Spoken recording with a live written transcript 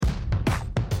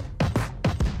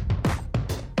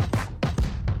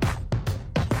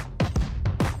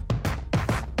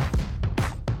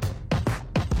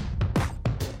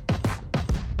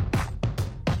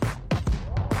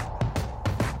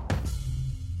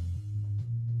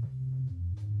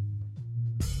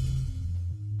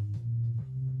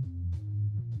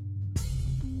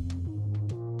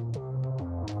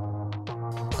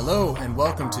Hello and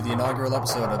welcome to the inaugural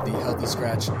episode of the Healthy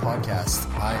Scratch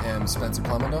podcast. I am Spencer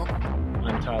Clemendo.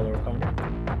 I'm Tyler O'Connor.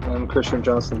 I'm Christian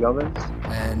Johnson Gomez.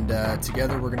 And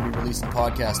together we're going to be releasing a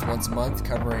podcast once a month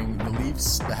covering the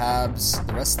Leafs, the Habs,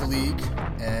 the rest of the league,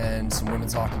 and some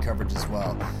women's hockey coverage as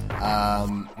well.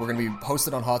 We're going to be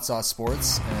hosted on Hot Sauce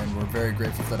Sports, and we're very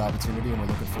grateful for that opportunity, and we're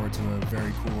looking forward to a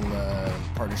very cool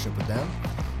partnership with them.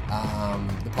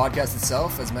 The podcast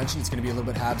itself, as mentioned, it's going to be a little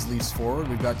bit Habs Leafs forward.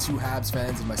 We've got two Habs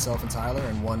fans in myself and Tyler,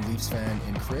 and one Leafs fan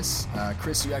in Chris.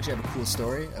 Chris, you actually have a cool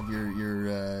story of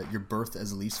your birth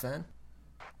as a Leafs fan.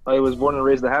 I was born and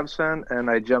raised a Habs fan, and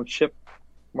I jumped ship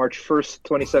March 1st,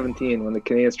 2017, when the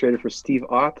Canadiens traded for Steve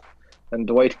Ott and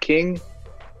Dwight King,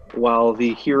 while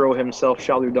the hero himself,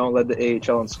 Charles Hudon, led the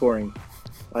AHL in scoring.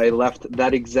 I left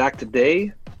that exact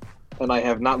day, and I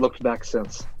have not looked back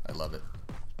since. I love it.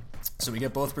 So we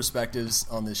get both perspectives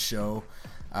on this show.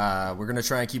 We're going to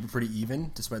try and keep it pretty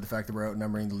even, despite the fact that we're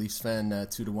outnumbering the Leafs fan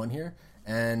 2-1 here.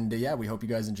 And we hope you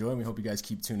guys enjoy, and we hope you guys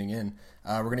keep tuning in.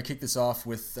 We're going to kick this off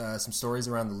with some stories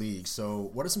around the league. So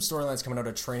what are some storylines coming out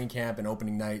of training camp and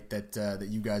opening night that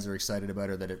you guys are excited about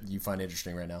or that you find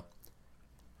interesting right now?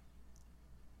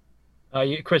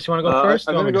 Chris, you want to go first?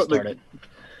 I'm going to start it.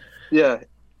 Yeah.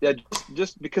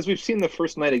 Just because we've seen the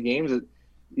first night of games,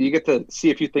 you get to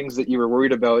see a few things that you were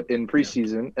worried about in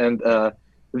preseason, and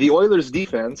the Oilers'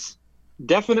 defense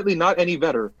definitely not any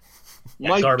better.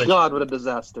 My garbage. God, what a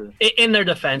disaster! In their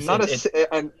defense,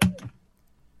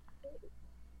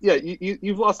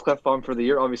 you've lost Klefbom for the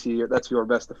year. Obviously, that's your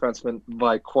best defenseman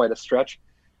by quite a stretch.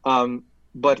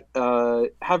 But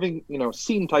having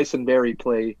seen Tyson Barrie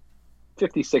play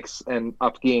 56 and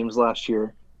up games last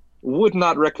year, would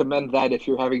not recommend that if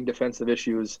you're having defensive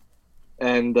issues.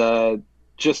 And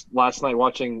just last night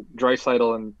watching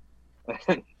Draisaitl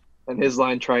and his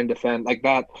line try and defend like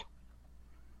that.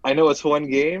 I know it's one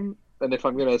game, and if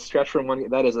I'm going to stretch from one game,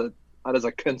 that is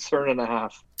a concern and a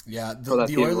half. Yeah,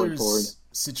 the Oilers'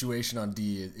 situation on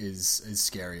D is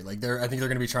scary. Like I think they're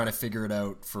going to be trying to figure it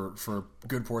out for a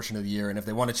good portion of the year, and if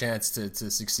they want a chance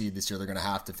to succeed this year, they're going to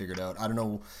have to figure it out. I don't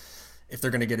know if they're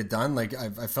going to get it done. Like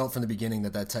I felt from the beginning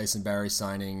that Tyson Barrie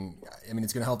signing, I mean,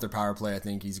 it's going to help their power play. I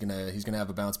think he's going to have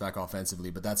a bounce back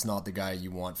offensively, but that's not the guy you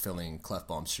want filling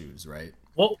Klefbom's shoes, right?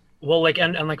 Well, like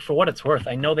and for what it's worth,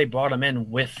 I know they brought him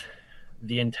in with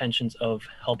the intentions of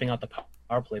helping out the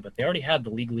power play, but they already had the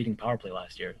league leading power play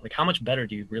last year. Like, how much better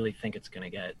do you really think it's going to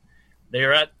get?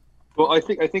 They're at. Well, I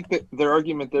think that their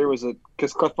argument there was that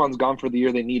because Klefbom's gone for the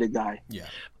year, they need a guy. Yeah.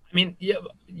 I mean,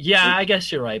 yeah, I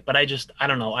guess you're right, but I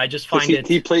don't know. I just find it.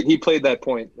 He played that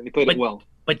point, and he played it well.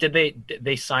 But did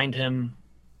they signed him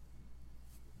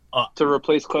to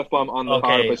replace Klefbom on the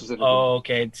power play specifically? Oh,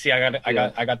 okay. See, I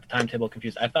got the timetable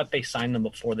confused. I thought they signed them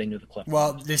before they knew the Klefbom.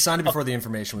 Well, they signed it before the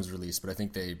information was released, but I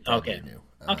think they probably knew.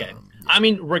 Okay. I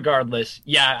mean, regardless,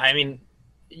 I mean,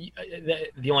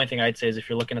 the only thing I'd say is if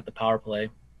you're looking at the power play,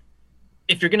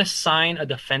 if you're going to sign a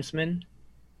defenseman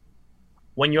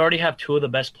when you already have two of the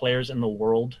best players in the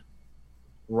world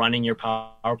running your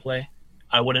power play,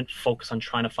 I wouldn't focus on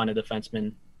trying to find a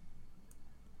defenseman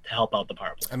to help out the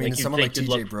power play. I mean, someone like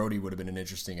TJ Brody would have been an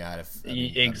interesting ad.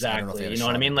 Exactly. You know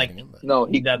what I mean? Like, no,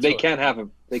 they can't have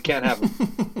him. They can't have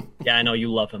him. Yeah, I know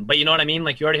you love him, but you know what I mean?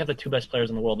 Like, you already have the two best players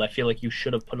in the world. I feel like you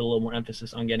should have put a little more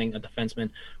emphasis on getting a defenseman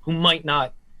who might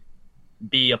not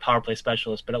be a power play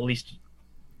specialist, but at least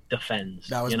defends.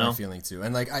 That was my feeling too.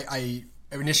 And like, I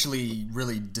initially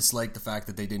really disliked the fact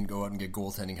that they didn't go out and get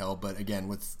goaltending help, but again,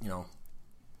 with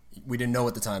we didn't know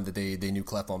at the time that they knew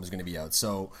Klefbom was going to be out,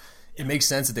 so it makes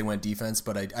sense that they went defense.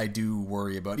 But I do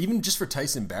worry about, even just for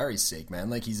Tyson Barrie's sake, man.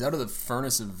 Like, he's out of the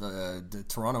furnace of the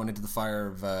Toronto and into the fire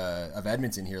of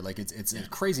Edmonton here. Like, it's a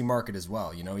crazy market as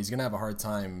well. He's going to have a hard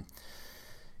time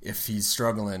if he's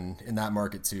struggling in that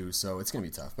market too, so it's going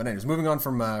to be tough. But anyways, moving on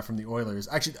from the Oilers.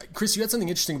 Actually, Chris, you had something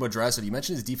interesting about Draisaitl. You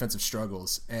mentioned his defensive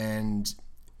struggles, and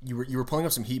you were pulling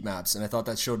up some heat maps, and I thought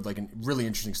that showed like a really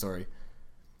interesting story.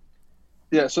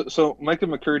 Yeah, so Micah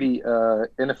McCurdy,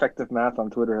 Ineffective Math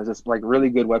on Twitter, has this like really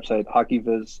good website,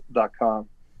 hockeyviz.com,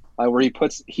 where he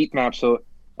puts heat maps. So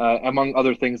among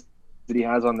other things that he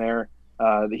has on there,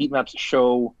 the heat maps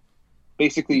show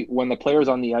basically when the player's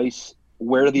on the ice,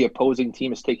 where the opposing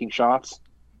team is taking shots,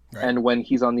 right, and when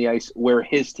he's on the ice, where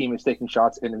his team is taking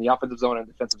shots in the offensive zone and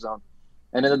defensive zone.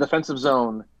 And in the defensive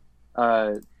zone,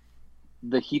 the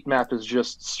heat map is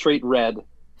just straight red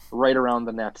right around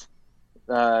the net.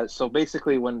 So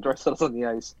basically, when Draisaitl's on the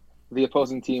ice, the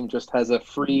opposing team just has a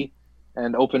free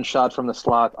and open shot from the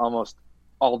slot almost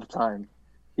all the time.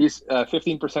 He's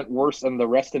 15% worse than the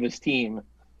rest of his team,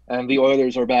 and the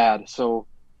Oilers are bad. So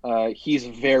he's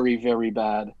very, very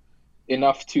bad.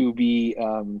 enough to be,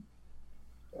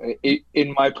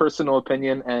 in my personal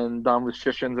opinion and Dom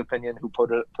Luszczyszyn's opinion, who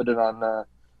put it on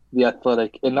the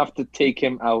Athletic, enough to take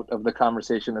him out of the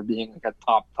conversation of being like a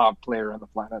top player on the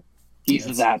planet. He's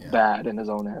bad in his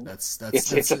own end. It's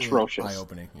atrocious.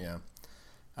 Eye-opening, yeah.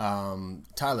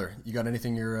 Tyler, you got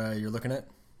anything you're looking at?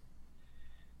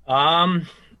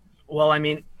 Well, I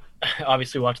mean,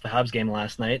 obviously watched the Habs game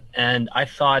last night, and I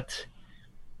thought,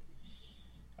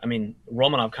 I mean,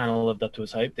 Romanov kind of lived up to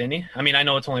his hype, didn't he? I mean, I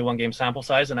know it's only one game sample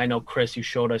size, and I know, Chris, you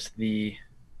showed us the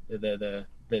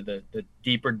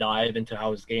deeper dive into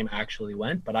how his game actually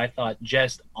went, but I thought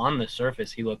just on the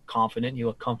surface he looked confident, he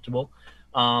looked comfortable.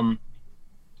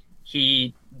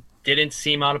 He didn't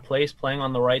seem out of place playing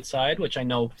on the right side, which I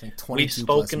know 22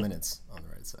 plus minutes on the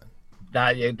right side.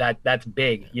 That's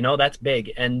big, you know, that's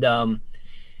big. And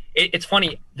it's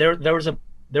funny, there was a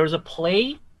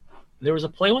play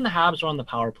when the Habs were on the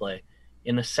power play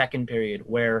in the second period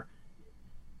where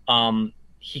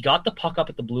he got the puck up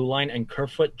at the blue line and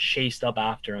Kerfoot chased up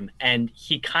after him, and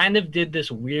he kind of did this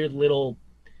weird little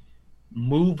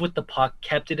move with the puck,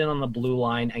 kept it in on the blue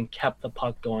line, and kept the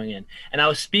puck going in. And I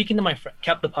was speaking to my friend,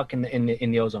 kept the puck in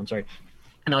the ozone, sorry.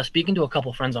 And I was speaking to a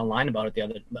couple friends online about it the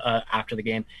other after the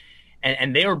game,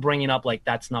 and they were bringing up like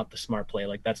that's not the smart play,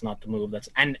 like that's not the move. That's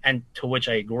and to which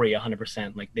I agree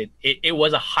 100%. Like it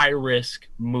was a high risk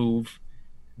move,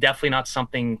 definitely not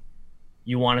something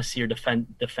you want to see your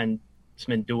defenseman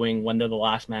doing when they're the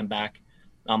last man back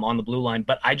on the blue line.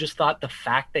 But I just thought the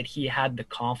fact that he had the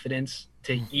confidence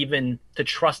to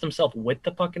trust himself with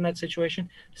the puck in that situation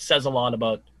says a lot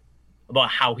about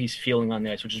how he's feeling on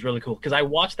the ice, which is really cool. Because I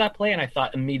watched that play and I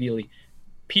thought immediately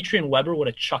Petrie and Weber would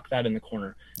have chucked that in the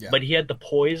corner. Yeah. But he had the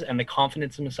poise and the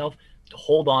confidence in himself to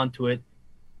hold on to it.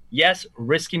 Yes,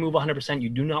 risky move 100%. You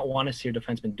do not want to see your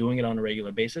defenseman doing it on a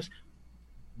regular basis.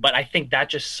 But I think that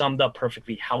just summed up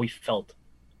perfectly how he felt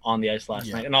on the ice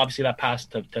last night. And obviously that pass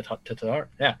to Tatar. To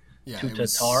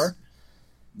Tatar.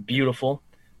 Beautiful.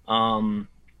 And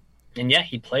yeah,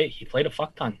 he played a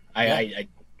fuck ton. I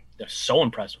was so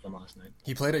impressed with him last night.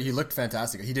 He looked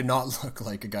fantastic. He did not look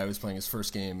like a guy who was playing his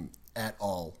first game at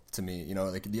all to me. You know,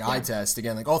 like the eye test,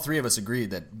 again, like all three of us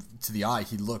agreed that to the eye,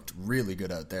 he looked really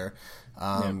good out there.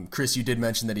 Chris, you did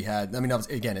mention that he had, I mean,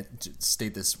 again,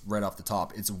 state this right off the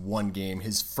top, it's one game,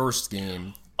 his first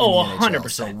game. Oh,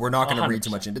 100%. So we're not going to read too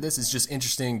much into this. It's just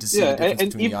interesting to see the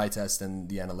difference between the eye test and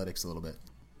the analytics a little bit.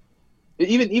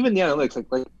 Even the analytics,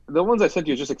 like the ones I sent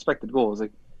you, is just expected goals.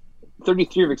 Like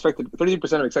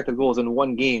 33% of expected goals in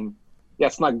one game. Yeah,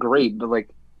 it's not great, but like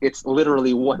it's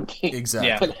literally one game.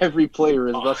 Exactly. And every player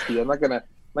is rusty. I'm not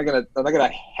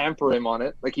gonna hamper him on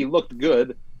it. Like he looked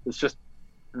good. It's just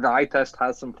the eye test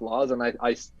has some flaws, and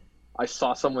I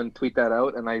saw someone tweet that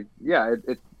out, and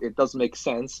it does make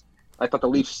sense. I thought the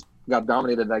Leafs got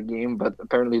dominated that game, but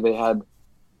apparently they had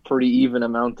pretty even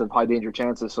amount of high danger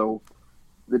chances, so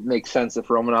it makes sense if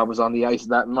Romanov was on the ice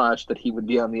that much that he would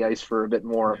be on the ice for a bit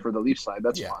more for the Leafs side.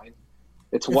 That's fine.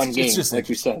 It's one game, like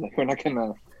we said. Like, we're not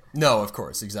gonna. No, of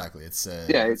course, exactly.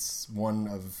 It's one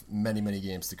of many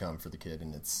games to come for the kid,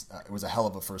 and it was a hell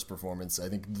of a first performance. I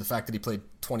think the fact that he played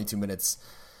 22 minutes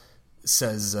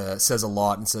says a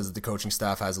lot, and says that the coaching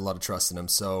staff has a lot of trust in him.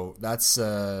 So that's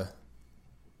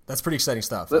pretty exciting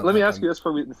stuff. Let me ask you this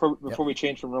before we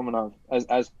change from Romanov,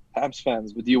 as Habs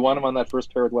fans, but do you want him on that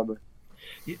first pair with Weber?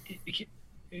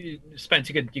 Spence,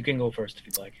 you can go first if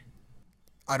you'd like.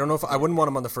 I don't know if I wouldn't want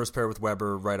him on the first pair with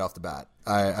Weber right off the bat.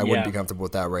 I wouldn't be comfortable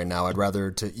with that right now. I'd rather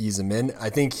to ease him in. I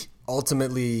think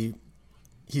ultimately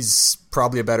he's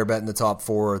probably a better bet in the top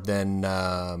four than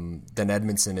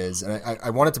Edmundson is. And I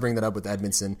wanted to bring that up with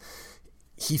Edmundson.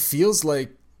 He feels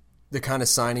like the kind of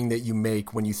signing that you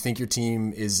make when you think your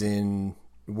team is in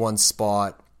one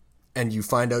spot and you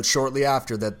find out shortly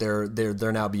after that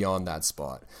they're now beyond that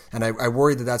spot. And I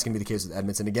worry that that's going to be the case with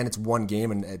Edmundson. Again, it's one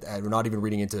game, and we're not even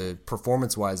reading into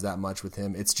performance-wise that much with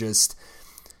him. It's just,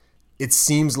 it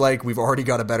seems like we've already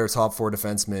got a better top four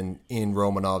defenseman in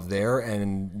Romanov there,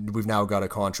 and we've now got a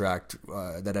contract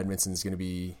that Edmundson is going to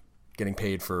be getting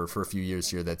paid for a few years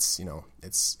here. That's,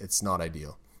 it's not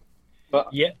ideal. But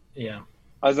yeah.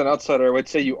 As an outsider, I would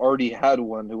say you already had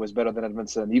one who was better than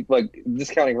Edmundson. You, like,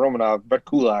 discounting Romanov, Brett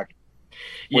Kulak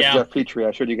with Jeff Petrie.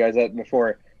 I showed you guys that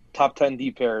before. Top 10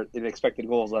 D pair in expected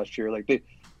goals last year. Like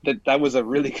that was a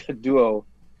really good duo.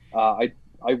 I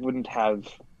wouldn't have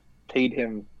paid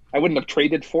him. I wouldn't have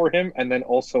traded for him and then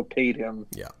also paid him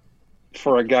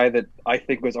for a guy that I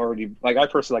think was already, like, I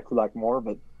personally like Kulak more,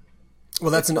 but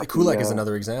Kulak is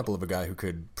another example of a guy who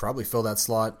could probably fill that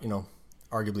slot,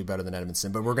 arguably better than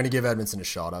Edmondson, but we're going to give Edmondson a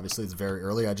shot. Obviously, it's very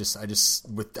early. I just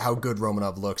with how good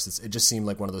Romanov looks, it just seemed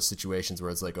like one of those situations where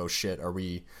it's like, oh shit, are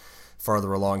we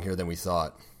farther along here than we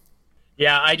thought?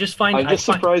 Yeah, I'm just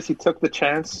surprised he took the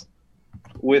chance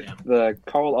with the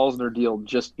Carl Alsner deal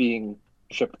just being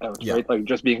shipped out, right? Like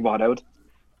just being bought out.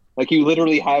 Like you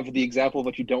literally have the example of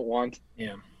what you don't want.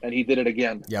 Yeah. And he did it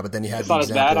again. Yeah, but then he had it's the not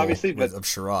example as bad, obviously, but of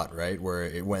Sherratt, right, where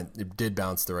it did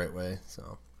bounce the right way.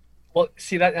 So. Well,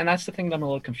 see that's the thing that I'm a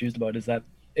little confused about is that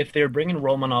if they're bringing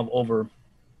Romanov over,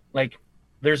 like,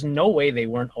 there's no way they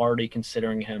weren't already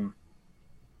considering him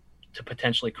to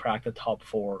potentially crack the top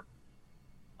 4,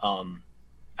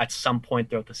 at some point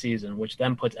throughout the season, which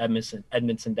then puts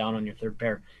Edmondson down on your third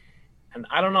pair. And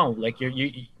I don't know, like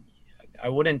I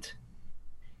wouldn't.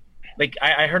 Like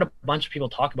I heard a bunch of people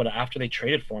talk about it after they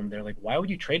traded for him. They're like, "Why would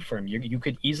you trade for him? You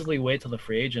could easily wait till the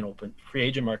free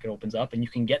agent market opens up, and you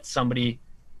can get somebody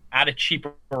at a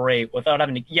cheaper rate without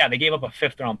having to." Yeah, they gave up a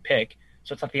 5th round pick,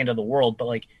 so it's not the end of the world. But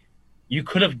like, you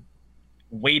could have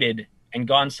waited and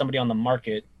gotten somebody on the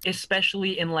market,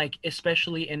 especially in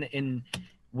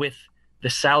with the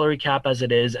salary cap as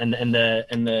it is, and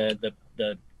the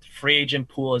free agent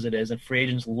pool as it is, and free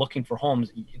agents looking for homes.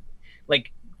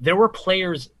 Like there were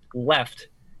players left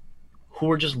who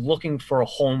were just looking for a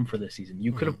home for this season.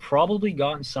 You could have probably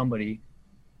gotten somebody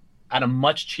at a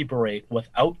much cheaper rate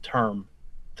without term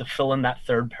to fill in that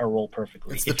third pair role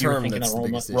perfectly. It's the term that's the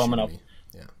biggest issue to me.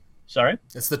 Yeah. Sorry?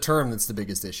 It's the term that's the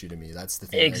biggest issue to me. That's the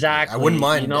thing. Exactly. I wouldn't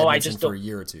mind Edmondson for a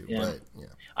year or two, but yeah.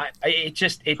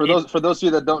 For those of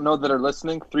you that don't know that are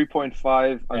listening,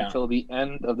 3.5 until the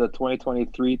end of the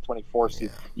 2023-24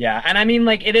 season. Yeah, and I mean,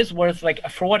 like, it is worth, like,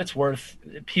 for what it's worth,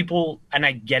 people, and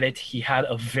I get it, he had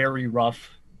a very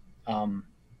rough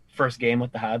first game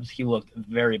with the Habs. He looked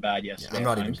very bad yesterday. Yeah, I'm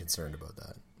not even concerned about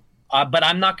that. But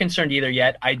I'm not concerned either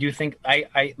yet. I do think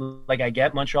I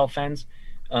get Montreal fans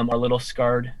are a little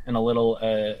scarred and a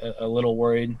little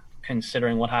worried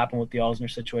considering what happened with the Alsner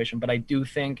situation. But I do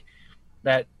think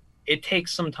that it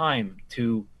takes some time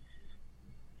to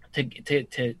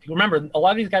remember. A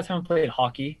lot of these guys haven't played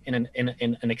hockey in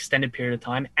an extended period of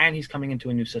time, and he's coming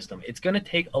into a new system. It's going to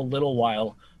take a little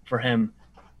while for him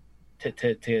to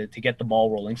get the ball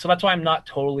rolling. So that's why I'm not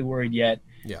totally worried yet.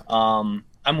 Yeah.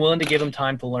 I'm willing to give him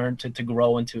time to learn, to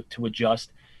grow, and to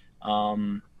adjust.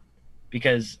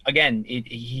 Because again,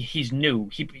 he's new.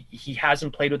 He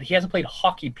hasn't played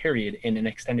hockey period in an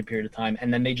extended period of time,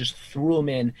 and then they just threw him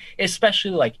in.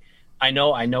 Especially like I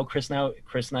know Chris and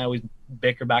I always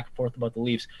bicker back and forth about the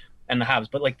Leafs and the Habs,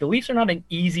 but like the Leafs are not an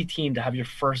easy team to have your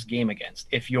first game against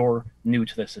if you're new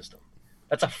to the system.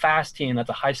 That's a fast team. That's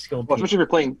a high skilled team. Especially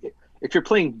if you're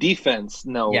playing defense,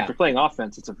 no. Yeah. If you're playing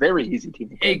offense, it's a very easy team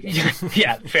to play.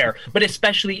 Yeah, fair. But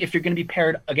especially if you're going to be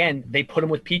paired, again, they put him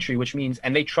with Petrie, which means,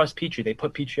 and they trust Petrie. They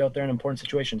put Petrie out there in important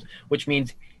situations, which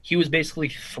means he was basically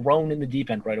thrown in the deep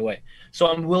end right away. So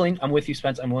I'm with you,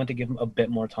 Spence. I'm willing to give him a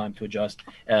bit more time to adjust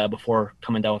before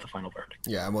coming down with a final verdict.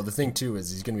 Yeah, well, the thing, too,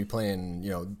 is he's going to be playing,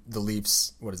 the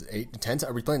Leafs, 10 times?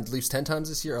 Are we playing the Leafs 10 times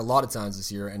this year? A lot of times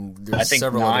this year, and there's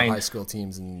several 9. other high-skill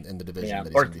teams in the division that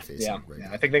he's going to be facing. Yeah,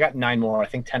 I think they got 9 more. I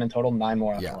think 10 in total, 9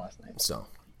 more after last night. So,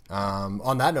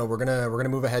 on that note, we're gonna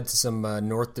move ahead to some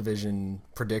North Division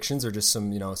predictions, or just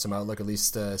some outlook, at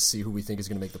least see who we think is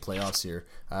going to make the playoffs here.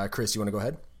 Chris, you want to go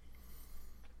ahead?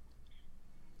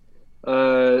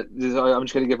 I'm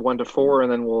just going to give 1 to 4,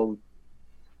 and then we'll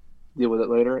deal with it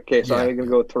later. Okay, so I'm going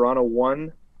to go Toronto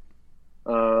 1.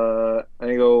 I'm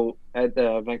going to go at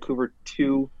Vancouver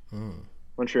 2,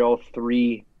 Montreal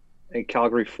 3, and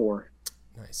Calgary 4.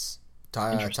 Nice.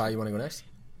 Ty, you want to go next?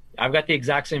 I've got the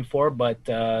exact same 4, but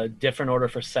different order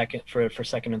for second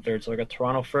and third. So I got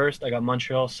Toronto first, I got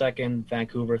Montreal second,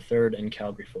 Vancouver third, and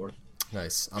Calgary fourth.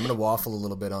 Nice. I'm going to waffle a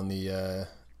little bit on the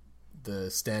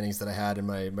standings that I had in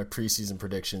my preseason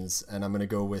predictions, and I'm going to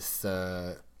go with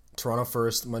Toronto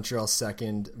first, Montreal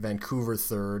second, Vancouver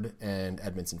third, and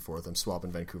Edmonton fourth. I'm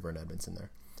swapping Vancouver and Edmonton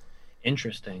there.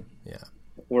 Interesting. Yeah.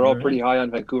 We're all pretty high on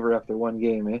Vancouver after one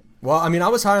game, eh? Well, I mean, I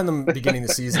was high on them beginning of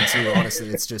the season too, honestly.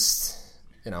 It's just,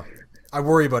 I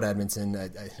worry about Edmonton.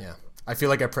 I feel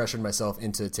like I pressured myself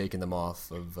into taking them off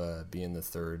of being the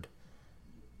third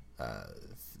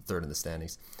in the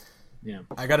standings. Yeah.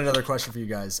 I got another question for you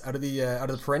guys. Out of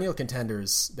the perennial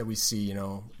contenders that we see,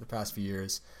 the past few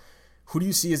years, who do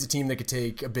you see as a team that could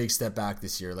take a big step back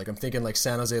this year? Like, I'm thinking like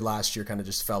San Jose last year kind of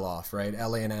just fell off, right?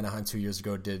 LA and Anaheim 2 years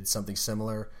ago did something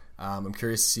similar. I'm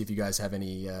curious to see if you guys have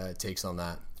any takes on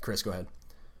that. Chris, go ahead.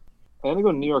 I'm going to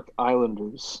go New York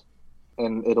Islanders,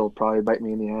 and it'll probably bite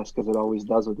me in the ass because it always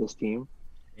does with this team.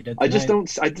 I just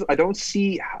don't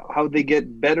see how they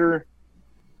get better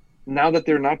now that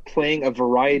they're not playing a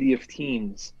variety of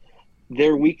teams,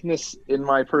 their weakness, in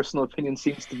my personal opinion,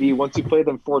 seems to be once you play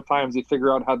them 4 times, you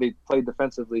figure out how they play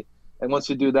defensively. And once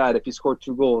you do that, if you score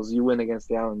 2 goals, you win against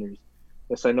the Islanders.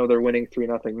 Yes, I know they're winning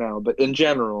 3-0 now, but in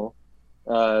general,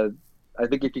 I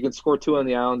think if you can score 2 on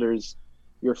the Islanders,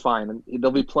 you're fine. And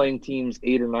they'll be playing teams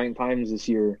 8 or 9 times this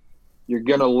year. You're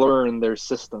gonna learn their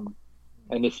system,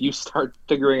 and if you start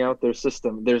figuring out their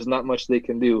system, there's not much they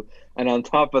can do. And on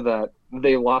top of that,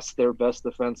 they lost their best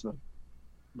defenseman.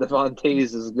 Devon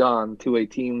Toews is gone to a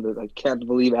team that I can't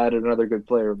believe added another good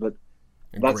player, but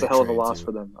that's a hell of a loss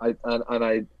for them.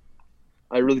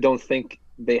 I really don't think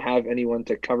they have anyone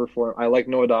to cover for him. I like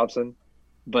Noah Dobson,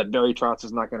 but Barry Trotz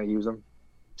is not going to use him.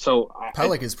 So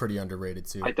Pelech is pretty underrated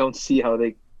too. I don't see how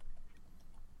they.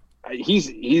 They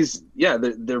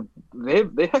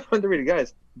have underrated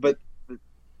guys, but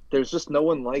there's just no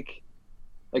one like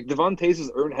Devon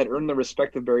Toews had earned the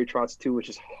respect of Barry Trotz too, which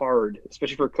is hard,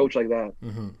 especially for a coach like that.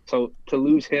 Mm-hmm. So to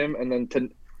lose him and then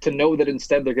to know that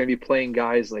instead they're going to be playing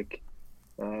guys like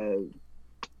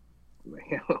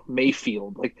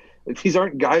Mayfield, these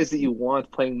aren't guys that you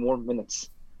want playing more minutes,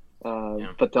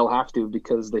 but they'll have to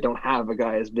because they don't have a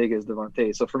guy as big as Devon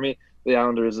Toews. So for me, the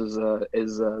Islanders is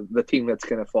the team that's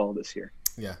going to fall this year.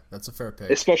 Yeah, that's a fair pick,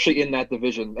 especially in that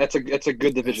division. It's a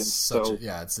good division. It's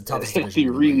the toughest division. It'd be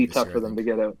really tough for them to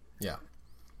get out. Yeah,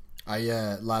 I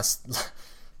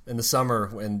in the summer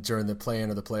when during the play-in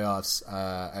of the playoffs,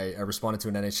 I responded to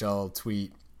an NHL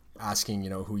tweet asking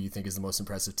who you think is the most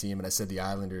impressive team, and I said the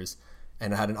Islanders,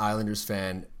 and I had an Islanders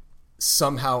fan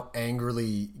somehow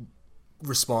angrily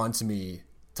respond to me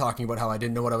talking about how I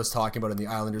didn't know what I was talking about and the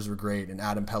Islanders were great and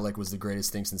Adam Pelech was the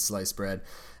greatest thing since sliced bread.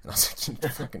 And I was like, you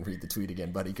fucking read the tweet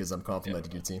again, buddy, because I'm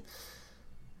complimenting your team.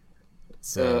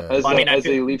 So, as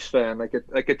a Leafs fan,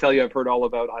 I could tell you I've heard all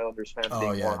about Islanders fans.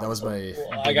 Oh yeah, that was my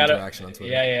interaction on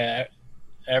Twitter. Yeah.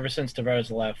 Ever since Tavares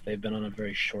left, they've been on a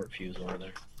very short fuse over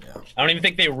there. Yeah. I don't even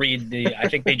think they read I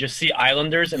think they just see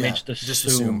Islanders and they just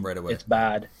assume right away it's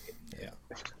bad. Yeah.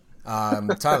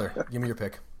 Tyler, give me your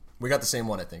pick. We got the same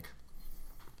one, I think.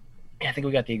 Yeah, I think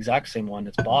we got the exact same one.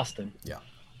 It's Boston. Yeah.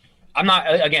 I'm not.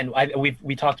 Again,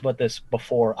 we talked about this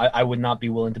before. I would not be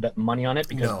willing to bet money on it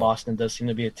because Boston does seem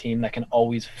to be a team that can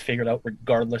always figure it out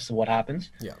regardless of what happens.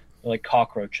 Yeah. They're like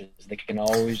cockroaches. They can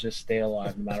always just stay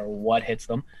alive no matter what hits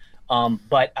them.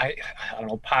 But I don't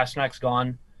know. Pasternak's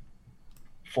gone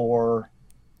for.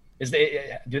 Do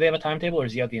they have a timetable or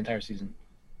is he out the entire season?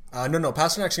 No.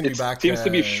 Pasternak's gonna be back. Seems to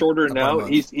be shorter now.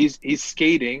 He's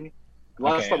skating.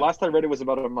 Last I read it was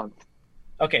about a month.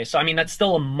 Okay, so I mean that's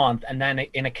still a month, and then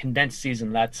in a condensed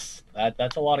season, that's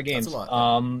a lot of games. That's a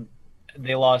lot.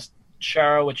 They lost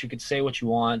Chara, which you could say what you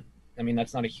want. I mean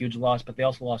that's not a huge loss, but they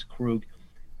also lost Krug,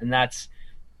 and that's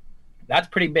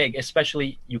pretty big.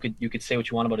 Especially you could say what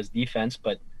you want about his defense,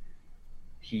 but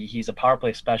he's a power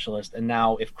play specialist, and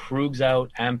now if Krug's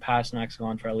out and Pasternak's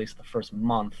gone for at least the first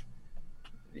month,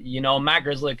 Matt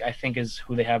Grzelcyk I think is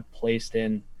who they have placed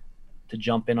in to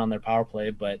jump in on their power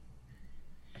play, but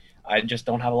I just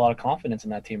don't have a lot of confidence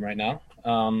in that team right now.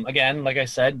 Again, like I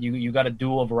said, you got a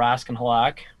duo of Rask and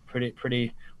Halak,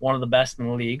 pretty one of the best in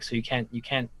the league, so you can't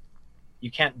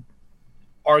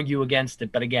argue against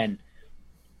it. But again,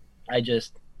 I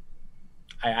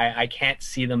can't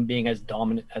see them being as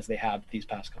dominant as they have these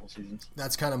past couple seasons.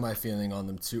 That's kind of my feeling on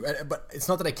them too. But it's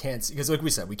not that I can't see, because like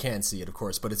we said, we can see it, of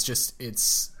course, but it's just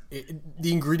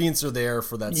the ingredients are there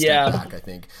for that step back, I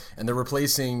think. And they're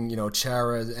replacing,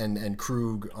 Chara and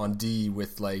Krug on D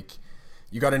with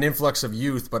you got an influx of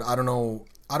youth, but I don't know.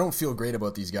 I don't feel great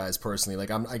about these guys personally.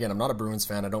 I'm not a Bruins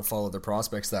fan. I don't follow their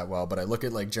prospects that well, but I look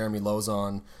at Jeremy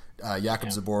Lauzon,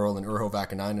 Jakub Zaboral, and Urho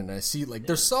Vakanainen, and I see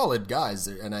they're solid guys.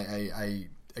 And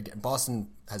again, Boston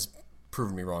has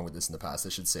proven me wrong with this in the past. I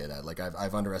should say that.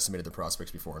 I've underestimated the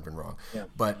prospects before and been wrong. Yeah.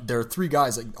 But there are 3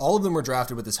 guys. All of them were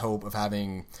drafted with this hope of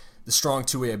having the strong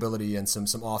two-way ability and some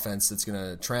offense that's going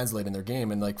to translate in their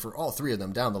game. And for all 3 of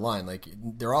them down the line,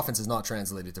 their offense is not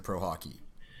translated to pro hockey.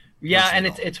 Yeah, and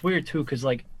it's weird too because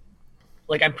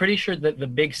I'm pretty sure that the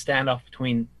big standoff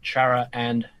between Chara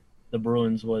and the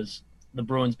Bruins was the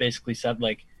Bruins basically said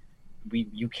we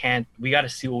got to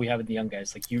see what we have in the young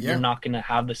guys. You're not going to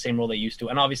have the same role they used to.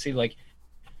 And obviously,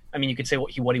 you could say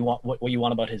what you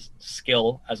want about his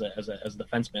skill as a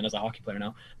defenseman, as a hockey player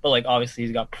now. But obviously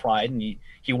he's got pride and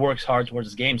he works hard towards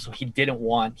his game. So he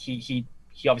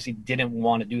obviously didn't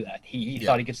want to do that. He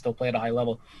thought he could still play at a high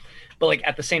level. But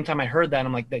at the same time, I heard that and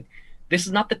I'm like, this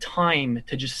is not the time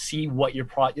to just see what your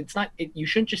you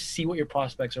shouldn't just see what your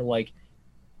prospects are like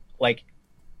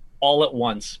all at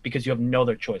once because you have no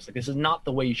other choice. Like, this is not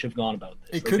the way you should have gone about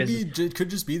this. It could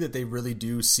just be that they really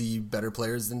do see better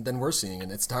players than we're seeing,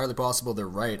 and it's entirely possible they're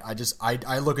right.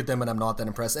 I look at them and I'm not that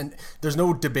impressed. And there's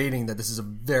no debating that this is a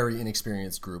very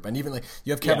inexperienced group. And even like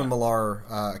you have Kevin Miller,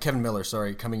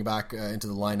 coming back into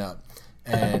the lineup.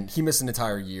 And he missed an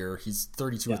entire year. He's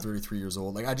 32 or 33 years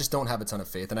old. Like, I just don't have a ton of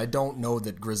faith, and I don't know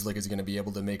that Grzelcyk is going to be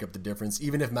able to make up the difference,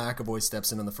 even if McAvoy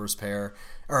steps in on the first pair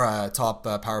or top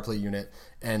power play unit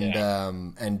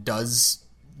and does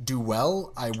do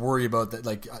well. I worry about that.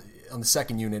 Like on the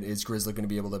second unit, is Grzelcyk going to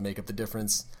be able to make up the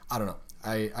difference? I don't know.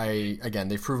 I again,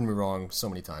 they've proven me wrong so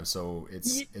many times, so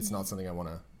it's not something I want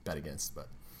to bet against, but.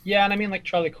 Yeah, and I mean, like,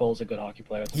 Charlie Cole's a good hockey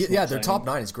player. Their top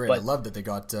 9 is great. But I love that they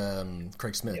got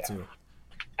Craig Smith too.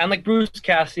 And like Bruce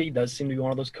Cassidy does seem to be one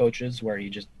of those coaches where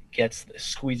he just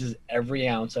squeezes every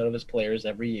ounce out of his players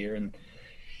every year, and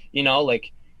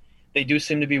like they do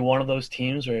seem to be one of those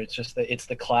teams where it's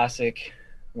the classic,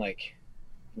 like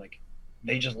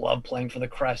they just love playing for the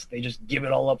crest. They just give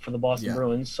it all up for the Boston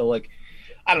Bruins. So like,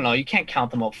 I don't know, you can't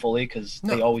count them out fully because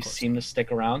they always seem to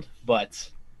stick around. But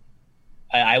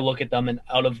I look at them, and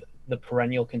out of the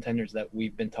perennial contenders that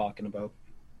we've been talking about,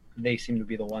 they seem to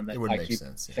be the one that I keep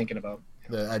thinking about.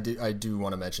 I do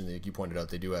want to mention that you pointed out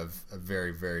they do have a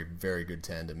very, very, very good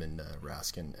tandem in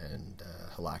Rask and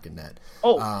Halak and Net.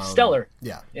 Stellar.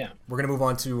 Yeah. We're going to move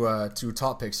on to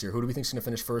top picks here. Who do we think is going to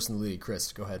finish first in the league?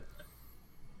 Chris, go ahead.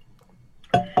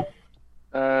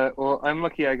 Well, I'm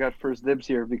lucky I got first dibs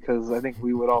here because I think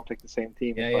we would all pick the same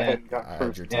team.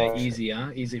 Easy,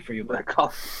 huh? Easy for you.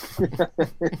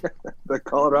 The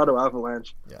Colorado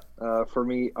Avalanche, for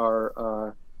me,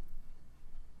 are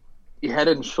head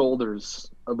and shoulders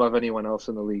above anyone else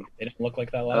in the league. They didn't look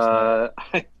like that last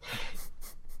night.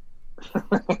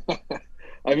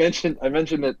 I mentioned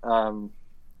it to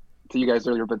you guys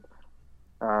earlier, but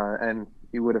and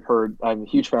you would have heard I'm a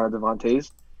huge fan of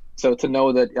Devontae's. So to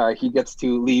know that he gets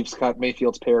to leave Scott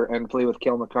Mayfield's pair and play with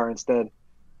Cale Makar instead,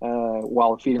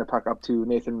 while feeding the puck up to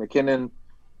Nathan McKinnon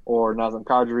or Nazem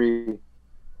Kadri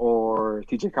or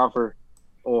TJ Compher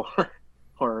or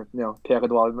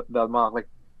Pierre-Edouard Bellemare, like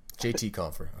JT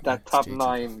Compher. Okay. That top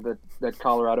 9 that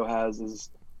Colorado has is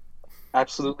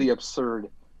absolutely absurd.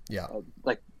 Yeah.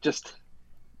 Just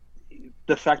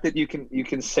the fact that you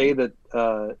can say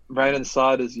that Brandon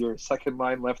Saad is your second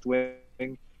line left wing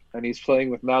and he's playing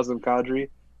with Nazem Kadri,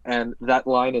 and that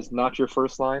line is not your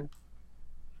first line,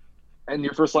 and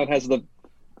your first line has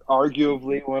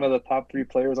arguably one of the top 3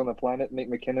 players on the planet,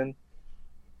 Nate McKinnon.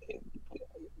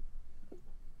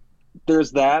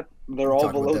 There's that. They're all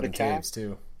below the cap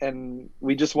too. And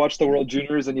we just watched the World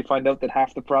Juniors, and you find out that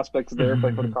half the prospects there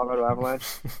play for the Colorado Avalanche.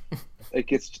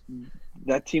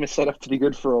 That team is set up to be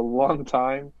good for a long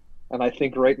time, and I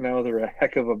think right now they're a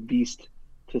heck of a beast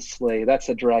to slay. That's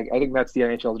a drag. I think that's the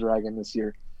NHL's dragon this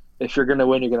year. If you're going to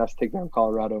win, you're going to have to take down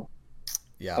Colorado.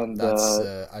 Yeah, and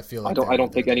I feel like I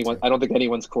don't think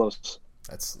anyone's close.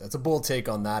 That's a bold take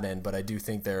on that end, but I do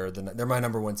think they're my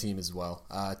number 1 team as well.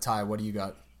 Ty, what do you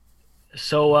got?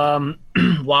 So,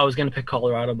 well, I was going to pick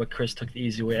Colorado, but Chris took the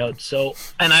easy way out. So,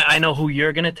 and I know who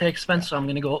you're going to take, Spence, so I'm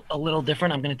going to go a little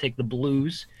different. I'm going to take the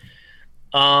Blues,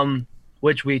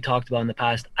 which we talked about in the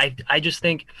past. I just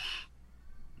think,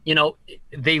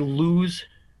 they lose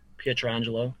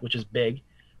Pietrangelo, which is big.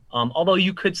 Although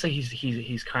you could say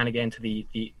he's kind of getting to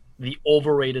the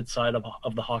overrated side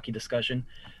of the hockey discussion.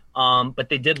 But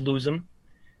they did lose him.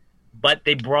 But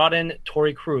they brought in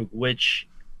Torrey Krug, which,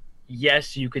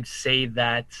 yes, you could say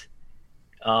that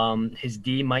his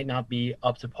D might not be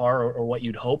up to par or what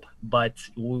you'd hope, but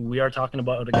we are talking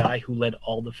about a guy who led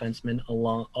all defensemen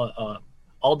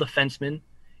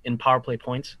in power play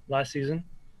points last season,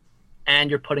 and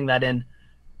you're putting that in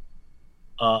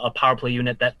a power play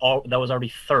unit that was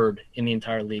already 3rd in the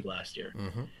entire league last year.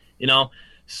 Mm-hmm.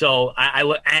 So I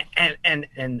look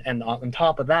and on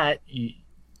top of that,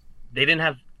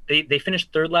 they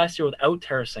finished 3rd last year without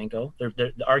Tarasenko. They're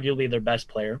arguably their best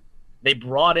player. They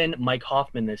brought in Mike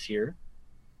Hoffman this year,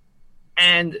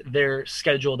 and they're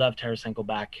scheduled to have Tarasenko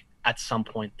back at some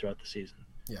point throughout the season.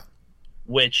 Yeah.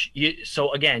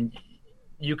 So again,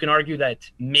 you can argue that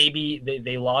maybe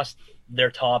they lost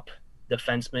their top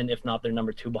defenseman, if not their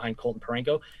number 2 behind Colton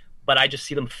Parayko, but I just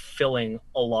see them filling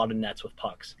a lot of nets with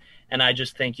pucks. And I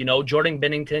just think, Jordan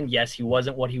Binnington, yes, he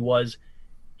wasn't what he was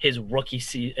his rookie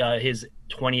his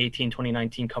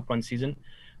 2018-2019 Cup run season.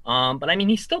 But I mean,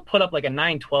 he still put up like a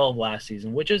 9-12 last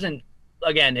season, which isn't,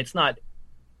 again, it's not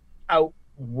out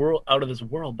of this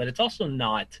world, but it's also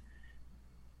not.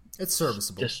 It's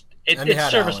serviceable.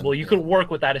 It's serviceable. You could work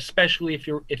with that, especially if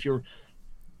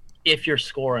you're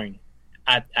scoring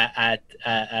at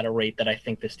a rate that I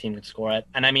think this team could score at.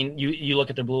 And I mean, you look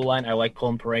at the blue line. I like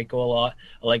Colin Parayko a lot.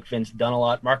 I like Vince Dunn a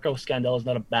lot. Marco Scandella is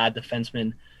not a bad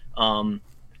defenseman,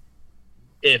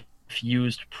 if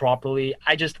used properly.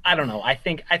 I don't know. I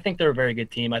think they're a very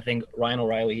good team. I think Ryan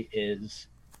O'Reilly is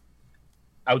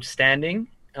outstanding.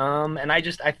 And I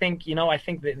think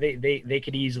that they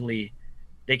could easily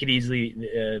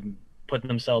put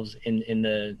themselves in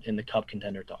the cup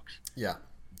contender talks. Yeah,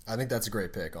 I think that's a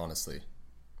great pick, honestly.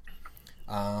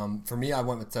 For me, I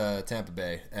went with Tampa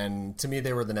Bay, and to me,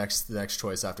 they were the next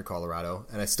choice after Colorado,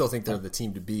 and I still think they're the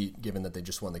team to beat, given that they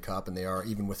just won the cup, and they are,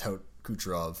 even without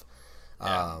Kucherov,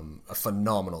 a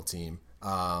phenomenal team.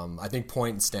 I think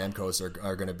Point and Stamkos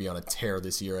are going to be on a tear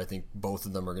this year. I think both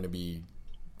of them are going to be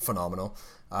phenomenal.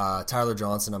 Tyler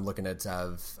Johnson, I'm looking at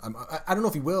I don't know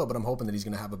if he will, but I'm hoping that he's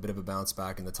going to have a bit of a bounce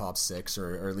back in the top 6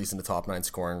 or at least in the top 9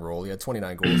 scoring role. He had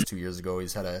 29 goals 2 years ago.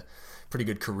 He's had a pretty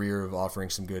good career of offering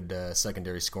some good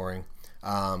secondary scoring.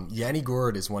 Yanni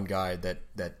Gourde is one guy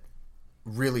that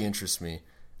really interests me.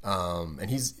 And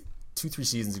he's 2-3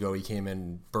 seasons ago, he came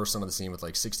in, burst onto the scene with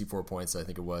like 64 points, I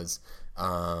think it was.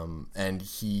 And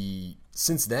he,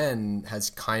 since then, has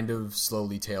kind of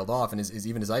slowly tailed off, and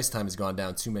even his ice time has gone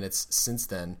down 2 minutes since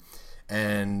then.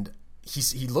 And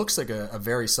he looks like a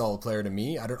very solid player to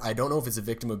me. I don't know if it's a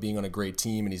victim of being on a great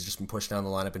team and he's just been pushed down the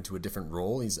lineup into a different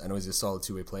role. I know he's a solid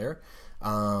two-way player,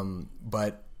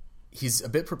 but he's a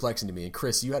bit perplexing to me. And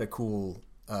Chris, you had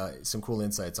some cool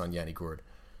insights on Yanni Gourde.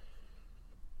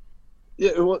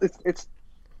 Yeah, well,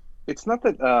 it's not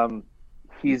that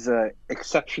he's an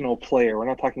exceptional player. We're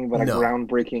not talking about a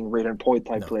groundbreaking Brayden Point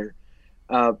type player.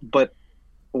 But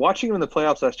watching him in the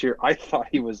playoffs last year, I thought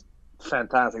he was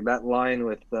fantastic. That line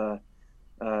with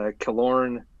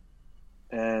Killorn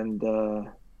and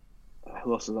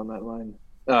who else is on that line?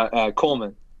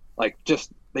 Coleman. Like,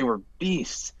 just, they were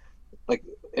beasts. Like,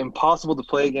 impossible to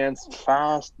play against,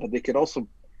 fast, but they could also,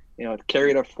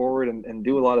 carry it up forward and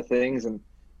do a lot of things. And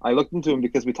I looked into him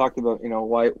because we talked about,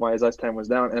 why his ice time was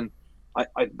down. And I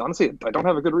honestly, I don't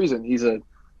have a good reason. He's a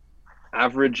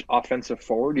average offensive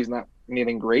forward. He's not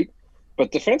anything great,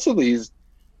 but defensively,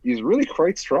 he's really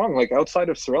quite strong. Like, outside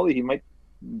of Cirelli, he might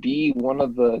be one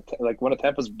of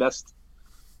Tampa's best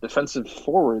defensive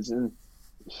forwards, and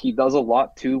he does a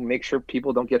lot to make sure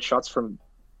people don't get shots from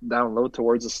down low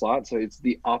towards the slot. So it's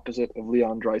the opposite of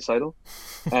Leon Draisaitl.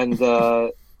 And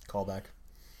callback.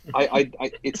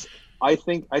 I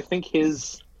think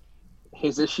his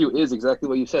issue is exactly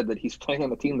what you said, that he's playing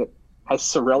on a team that has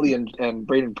Cirelli and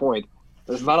Brayden Point.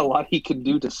 There's not a lot he can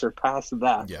do to surpass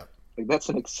that. Yeah. Like, that's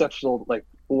an exceptional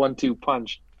 1-2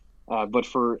 punch. But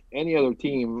for any other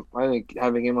team, I think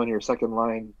having him on your second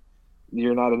line,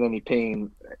 you're not in any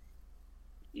pain.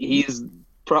 He's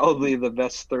probably the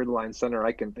best third line center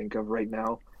I can think of right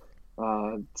now.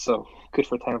 So good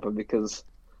for Tampa, because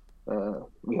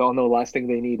we all know the last thing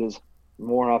they need is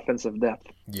more offensive depth.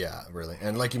 Yeah, really.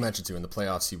 And like you mentioned too, in the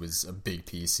playoffs, he was a big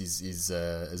piece. He's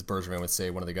as Bergevin would say,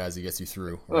 one of the guys that gets you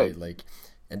through, right?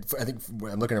 And I think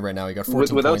I'm looking at it right now. He got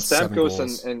 14 without points, 7 Stamkos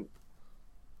goals. and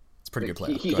it's a pretty good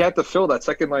playoff. He had to fill that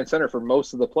second line center for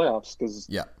most of the playoffs because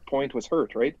Point was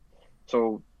hurt, right?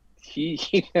 So he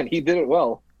did it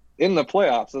well in the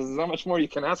playoffs. There's not much more you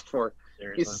can ask for.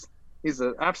 He's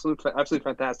an absolutely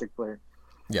fantastic player.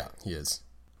 Yeah, he is.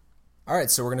 All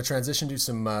right, so we're going to transition to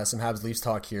some Habs Leafs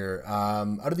talk here.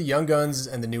 Out of the young guns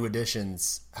and the new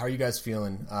additions, how are you guys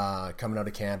feeling coming out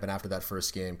of camp and after that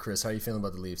first game? Chris, how are you feeling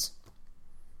about the Leafs?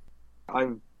 I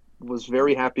was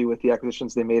very happy with the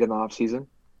acquisitions they made in the offseason.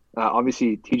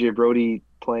 Obviously, TJ Brody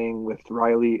playing with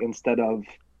Riley instead of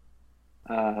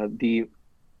the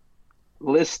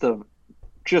list of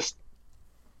just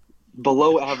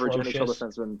below average NHL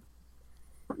defensemen.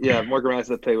 Yeah, Morgan Rice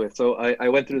to play with. So I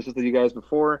went through this with you guys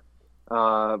before.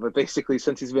 But basically,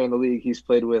 since he's been in the league, he's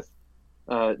played with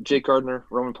Jake Gardiner,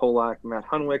 Roman Polak, Matt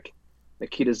Hunwick,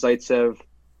 Nikita Zaitsev,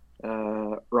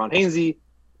 Ron Hainsey,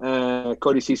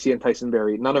 Cody Ceci, and Tyson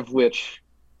Barrie, none of which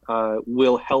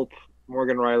will help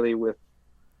Morgan Riley with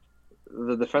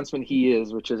the defenseman he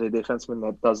is, which is a defenseman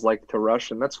that does like to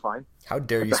rush, and that's fine. How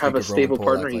dare you to have a stable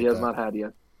partner he has that? Not had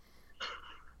yet.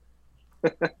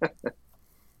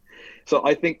 So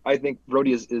I think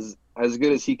Brody is as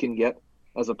good as he can get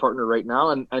as a partner right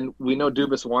now, and we know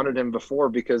Dubas wanted him before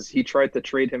because he tried to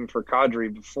trade him for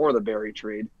Kadri before the Barrie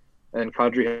trade, and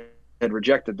Kadri had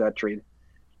rejected that trade.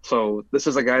 So this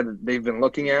is a guy that they've been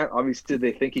looking at. Obviously,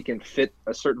 they think he can fit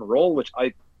a certain role, which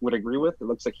I would agree with. It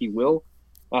looks like he will.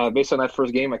 Based on that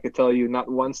first game, I could tell you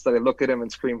not once that I look at him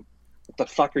and scream, "What the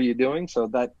fuck are you doing?" So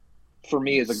that, for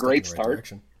me, is a great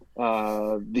start.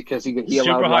 because he Super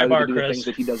allowed high Riley bar, to do the Chris. things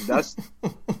that he does best.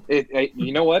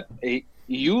 You know what?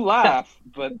 You laugh,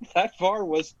 but that bar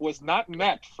was not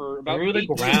met for about Through the 8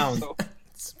 years, ground. so.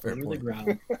 It's a fair Through the point.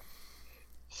 ground.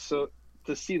 So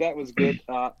to see that was good.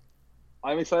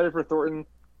 I'm excited for Thornton.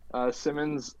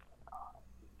 Simmons,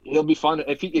 he'll be fun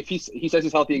if he says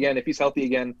he's healthy again. If he's healthy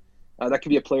again, that could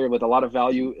be a player with a lot of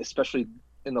value, especially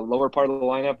in the lower part of the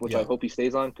lineup, which I hope he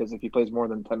stays on, because if he plays more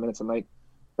than 10 minutes a night,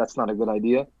 that's not a good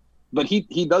idea. But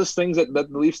he does things that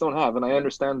the Leafs don't have, and I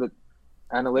understand that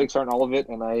analytics aren't all of it,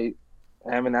 and I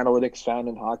am an analytics fan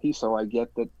in hockey, so I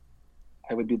get that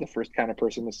I would be the first kind of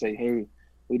person to say, hey,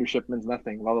 leadership means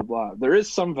nothing, blah, blah, blah. There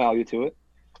is some value to it.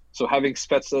 So having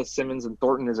Spezza, Simmons, and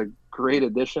Thornton is a great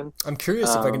addition. I'm curious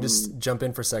if I can just jump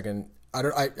in for a second.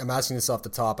 I'm asking this off the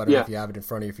top. I don't know if you have it in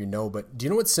front of you, if you know, but do you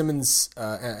know what Simmons'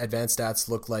 advanced stats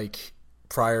look like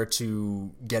prior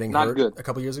to getting hurt good. a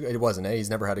couple years ago? It wasn't, eh? He's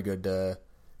never had a good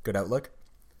outlook.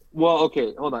 Well,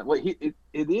 okay, hold on. The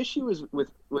issue is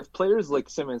with players like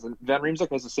Simmons, and Van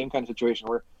Riemsdyk has the same kind of situation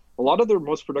where a lot of their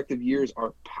most productive years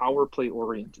are power play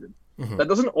oriented. Mm-hmm. That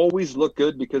doesn't always look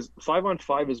good because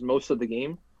 5-on-5 is most of the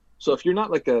game. So if you're not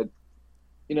if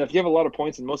you have a lot of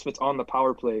points and most of it's on the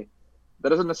power play, that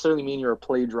doesn't necessarily mean you're a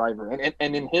play driver.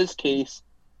 And in his case,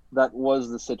 that was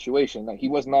the situation. That he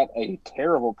was not a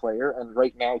terrible player, and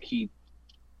right now he,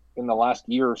 in the last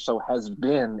year or so, has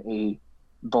been a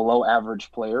below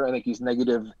average player. I think he's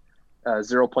negative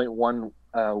 0.1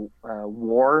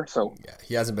 WAR. So yeah,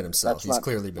 he hasn't been himself. He's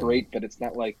clearly been great, but it's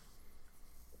not like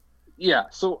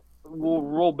So we'll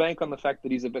roll bank on the fact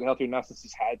that he's a bit healthier now since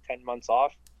he's had 10 months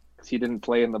off, because he didn't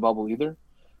play in the bubble either.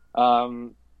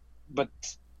 But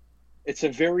it's a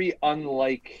very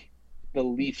unlike the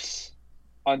Leafs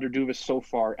under Dubas so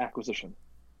far acquisition,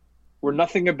 where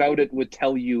nothing about it would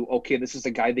tell you, okay, this is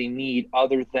a guy they need,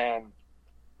 other than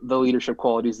the leadership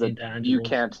qualities that you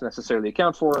can't necessarily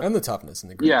account for. And the toughness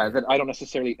and the grit. Yeah, that I don't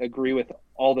necessarily agree with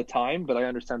all the time, but I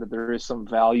understand that there is some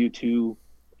value to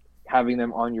having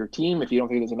them on your team. If you don't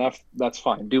think there's enough, that's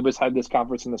fine. Dubas had this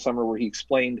conference in the summer where he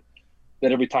explained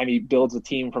that every time he builds a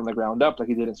team from the ground up, like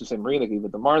he did in Sault Ste. Marie, like he did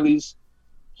with the Marlies,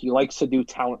 he likes to do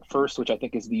talent first, which I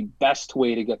think is the best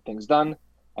way to get things done.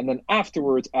 And then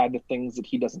afterwards, add the things that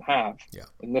he doesn't have. Yeah.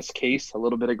 In this case, a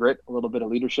little bit of grit, a little bit of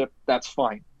leadership, that's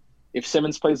fine. If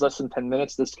Simmons plays less than 10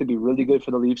 minutes, this could be really good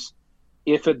for the Leafs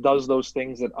if it does those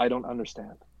things that I don't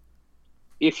understand.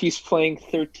 If he's playing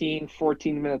 13,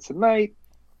 14 minutes a night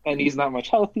and he's not much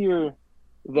healthier,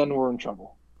 then we're in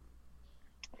trouble.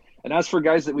 And as for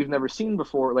guys that we've never seen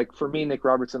before, like for me, Nick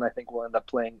Robertson, I think will end up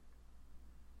playing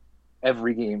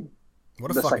every game.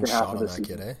 What a fucking shot on that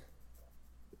kid, eh?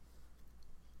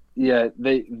 Yeah,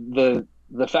 the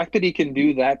fact that he can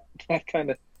do that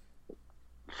kind of,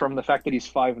 from the fact that he's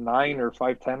 5'9" or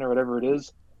 5'10" or whatever it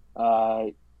is,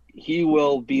 he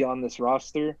will be on this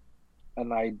roster,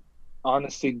 and I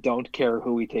honestly don't care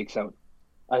who he takes out.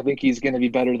 I think he's going to be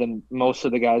better than most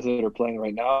of the guys that are playing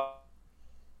right now.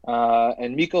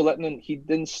 And Mikko Lehtinen, he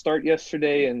didn't start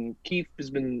yesterday, and Keefe has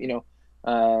been,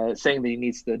 saying that he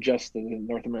needs to adjust to the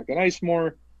North American ice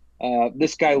more.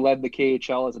 This guy led the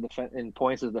KHL in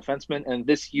points as a defenseman, and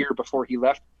this year before he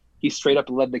left, he straight up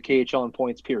led the KHL in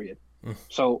points, period.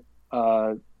 So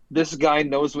this guy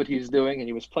knows what he's doing, and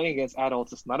he was playing against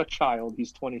adults. It's not a child.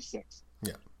 He's 26.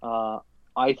 Yeah.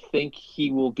 I think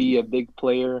he will be a big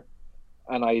player,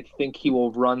 and I think he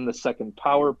will run the second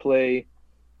power play.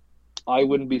 I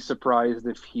wouldn't be surprised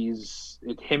if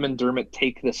him and Dermott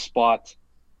take the spot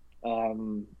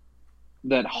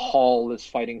that Hall is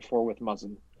fighting for with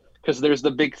Muzzin. Because there's the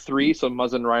big three, so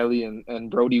Muzzin, Riley, and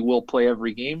Brody will play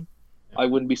every game. I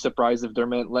wouldn't be surprised if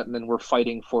Dermott and Lehtinen were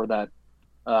fighting for that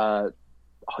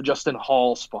Justin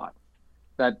Hall spot,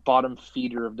 that bottom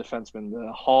feeder of defensemen.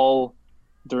 The Hall,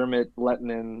 Dermott,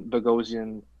 Lehtinen,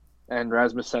 Bogosian, and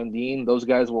Rasmus Sandin, those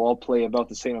guys will all play about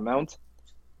the same amount.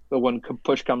 But when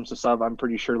push comes to shove, I'm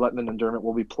pretty sure Lehtinen and Dermott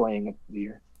will be playing at the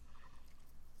year.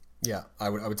 Yeah, I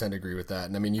would tend to agree with that.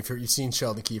 And I mean, you've seen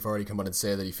Sheldon Keefe already come out and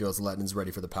say that he feels Lettinen's ready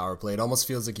for the power play. It almost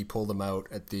feels like he pulled him out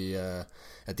at the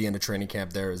end of training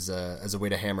camp there as a way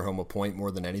to hammer home a point more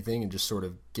than anything, and just sort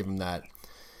of give him that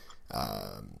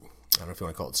I don't know if you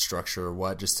want to call it structure or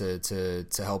what, just to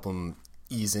help him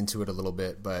ease into it a little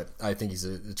bit. But I think he's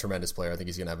a tremendous player. I think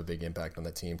he's going to have a big impact on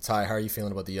that team. Ty, how are you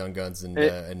feeling about the young guns and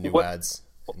new ads?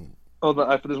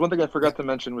 There's one thing I forgot to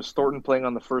mention was Thornton playing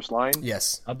on the first line.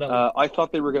 Yes. I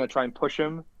thought they were going to try and push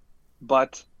him,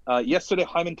 but yesterday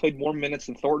Hyman played more minutes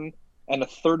than Thornton, and a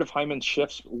third of Hyman's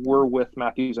shifts were with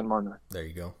Matthews and Marner. There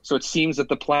you go. So it seems that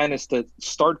the plan is to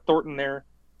start Thornton there,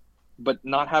 but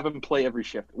not have him play every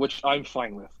shift, which I'm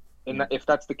fine with. And if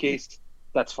that's the case,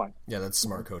 that's fine. Yeah, that's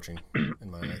smart coaching in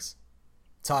my eyes.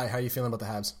 Ty, how are you feeling about the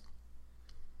Habs?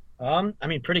 I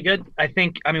mean, pretty good. I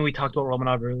think. I mean, we talked about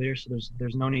Romanov earlier, so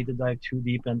there's no need to dive too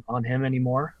deep on him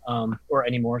anymore.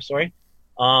 Sorry.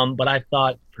 But I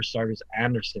thought, for starters,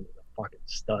 Anderson is a fucking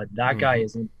stud. That guy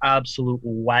is an absolute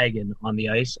wagon on the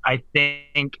ice. I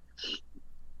think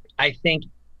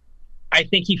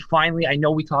he finally. I know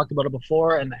we talked about it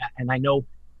before, and I know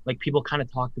like people kind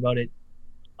of talked about it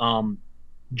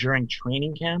during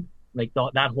training camp, like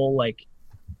that whole like,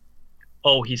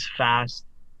 oh, he's fast.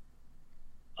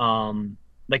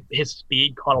 Like his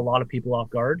speed caught a lot of people off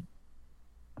guard.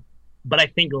 But I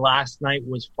think last night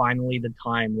was finally the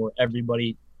time where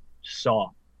everybody saw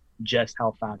just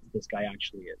how fast this guy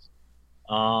actually is.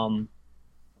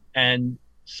 And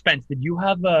Spence, did you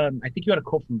have I think you had a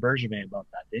quote from Bergevin about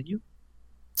that, didn't you?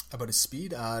 About his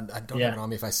speed? I don't have it on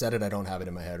me. If I said it, I don't have it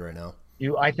in my head right now.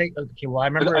 I think well I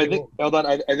remember Hold on,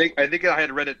 I think I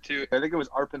had read it too. I think it was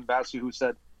Arpin Basu who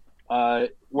said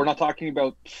we're not talking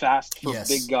about fast for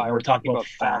big guy. We're talking about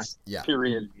fast. Yeah.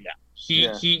 Period. Yeah.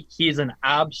 He is an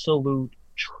absolute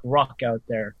truck out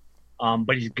there,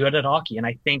 but he's good at hockey. And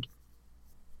I think,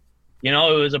 it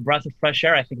was a breath of fresh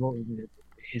air. I think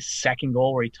his second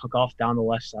goal where he took off down the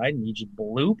left side and he just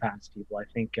blew past people. I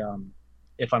think,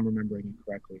 if I'm remembering it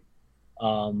correctly,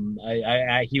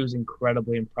 he was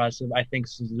incredibly impressive. I think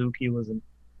Suzuki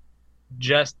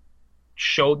just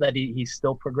showed that he's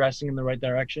still progressing in the right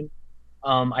direction.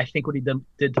 I think what he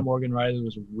did to Morgan Rielly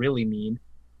was really mean.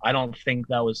 I don't think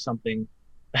that was something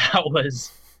that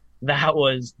was,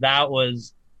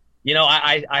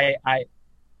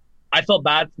 I felt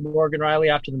bad for Morgan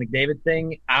Rielly after the McDavid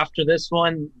thing. After this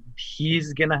one,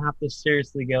 he's going to have to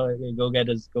seriously go get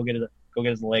his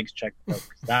legs checked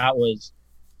out.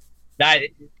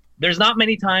 There's not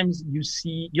many times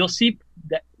you'll see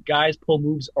that guys pull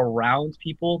moves around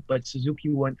people, but Suzuki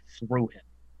went through him.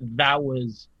 That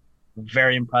was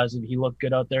very impressive. He looked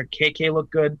good out there. KK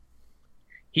looked good.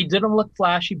 He didn't look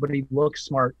flashy, but he looked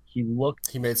smart. He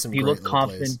made some. He looked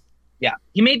confident. Plays. Yeah,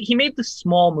 he made the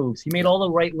small moves. He made all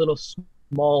the right little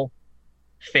small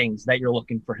things that you're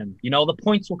looking for him. The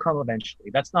points will come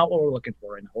eventually. That's not what we're looking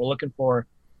for right now. We're looking for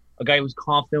a guy who's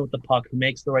confident with the puck, who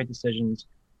makes the right decisions,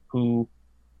 who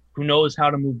knows how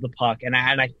to move the puck. And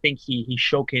I think he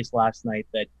showcased last night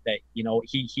that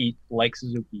he like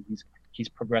Suzuki. He's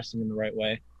progressing in the right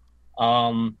way.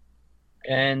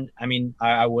 And I mean,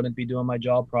 I wouldn't be doing my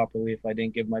job properly if I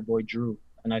didn't give my boy Drew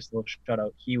a nice little shout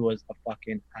out. He was a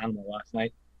fucking animal last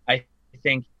night. I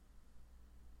think,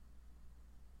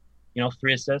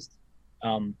 3 assists,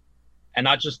 and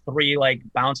not just 3 like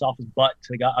bounce off his butt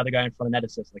to the other guy in front of net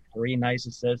assists, like 3 nice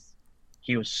assists.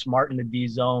 He was smart in the D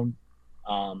zone.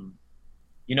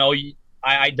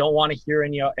 I don't want to hear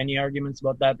any arguments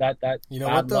about that. You know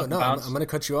what though? No, I'm going to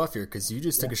cut you off here because you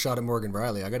just took a shot at Morgan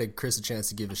Rielly. I got to give Chris a chance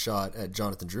to give a shot at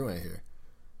Jonathan Drouin here.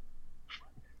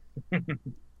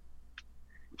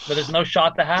 But there's no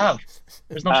shot to have.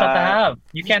 There's no shot to have.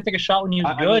 You can't take a shot when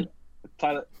you're good.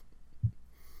 Tyler,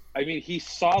 he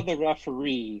saw the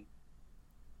referee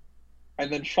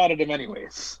and then shot at him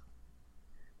anyways.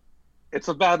 It's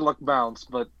a bad luck bounce,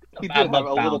 but he did have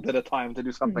a little bit of time to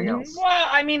do something else.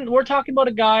 Well, we're talking about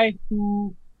a guy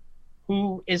who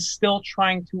is still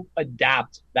trying to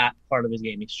adapt that part of his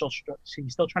game. He's still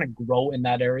trying to grow in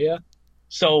that area.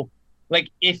 So, like,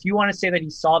 if you want to say that he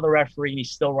saw the referee and he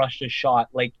still rushed his shot,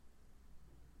 like,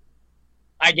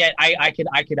 I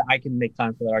can make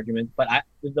time for that argument, but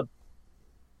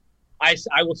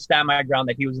I will stand my ground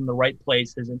that he was in the right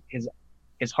place.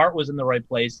 His heart was in the right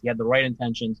place. He had the right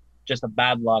intentions. Just a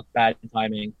bad luck, bad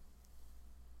timing,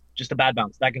 just a bad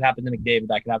bounce. That could happen to McDavid.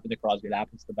 That could happen to Crosby. That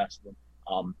happens to the best of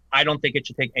them. I don't think it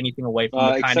should take anything away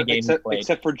from the kind of game he played.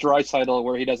 Except for Draisaitl,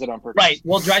 where he does it on purpose. Right.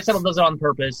 Well, Draisaitl does it on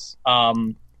purpose.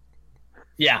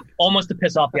 Yeah, almost to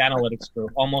piss off the analytics crew.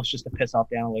 Almost just to piss off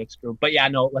the analytics crew. But yeah,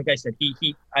 no, like I said,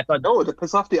 I thought... No, to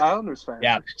piss off the Islanders fans.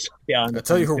 Yeah, piss off the Islanders I'll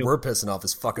tell you who we're pissing off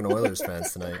is fucking Oilers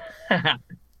fans tonight.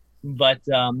 But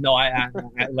no, I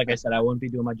like I said, I wouldn't be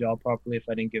doing my job properly if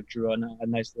I didn't give Drew a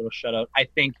nice little shout out. I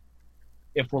think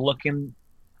if we're looking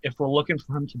for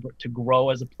him to grow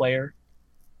as a player,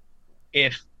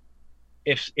 if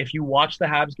you watch the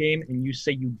Habs game and you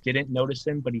say you didn't notice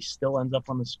him, but he still ends up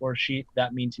on the score sheet,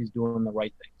 that means he's doing the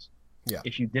right things. Yeah.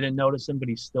 If you didn't notice him, but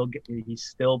he's still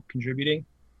contributing,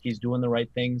 he's doing the right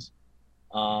things.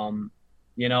 I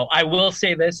will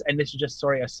say this, and this is just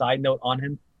a side note on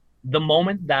him. The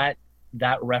moment that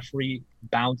referee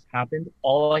bounce happened,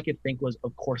 all I could think was,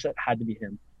 of course, it had to be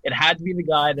him. It had to be the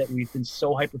guy that we've been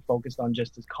so hyper-focused on,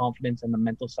 just his confidence and the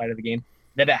mental side of the game,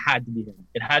 that it had to be him.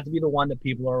 It had to be the one that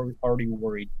people are already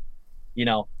worried you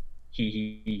know,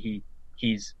 he's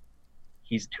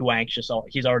he's too anxious.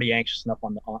 He's already anxious enough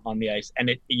on the ice,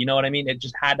 and you know what I mean. It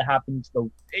just had to happen.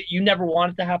 You never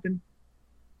want it to happen,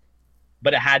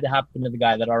 but it had to happen to the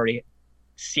guy that already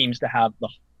seems to have the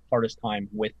hardest time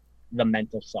with the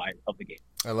mental side of the game.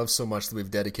 I love so much that we've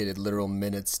dedicated literal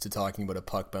minutes to talking about a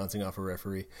puck bouncing off a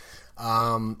referee.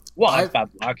 It's bad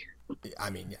luck. I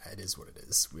mean, yeah, it is what it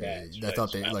is. Yeah, I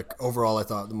thought overall, I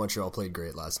thought the Montreal played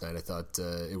great last night. I thought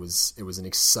it was an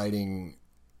exciting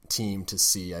team to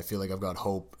see. I feel like I've got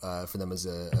hope for them as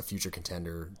a future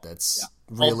contender that's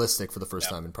realistic for the first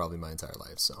time in probably my entire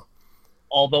life. So,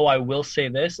 although I will say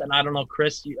this, and I don't know,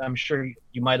 Chris, I'm sure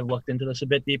you might have looked into this a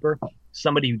bit deeper.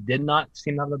 Somebody who did not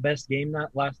seem to have the best game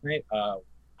last night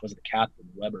was the captain,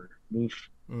 Weber. Oof.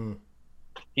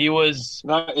 He was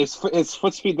his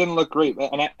foot speed didn't look great,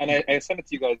 and I sent it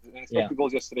to you guys. In expected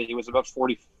goals yesterday, he was about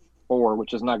 44,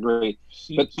 which is not great.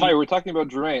 But Ty, we're talking about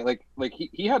Drouin. Like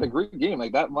he had a great game.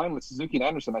 Like that line with Suzuki and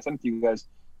Anderson, I sent it to you guys.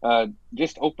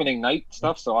 Just opening night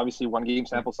stuff. So obviously 1 game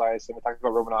sample size. And we talked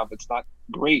about Romanov. It's not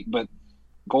great, but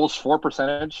goals for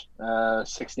percentage,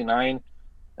 69.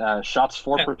 Shots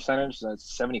for percentage,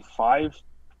 that's 75.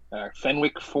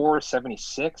 Fenwick for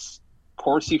 76.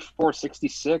 Corsi for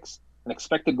 66. And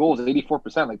expected goals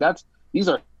 84%. Like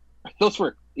those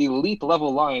were elite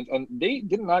level lines, and they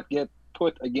did not get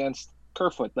put against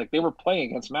Kerfoot. Like they were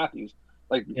playing against Matthews.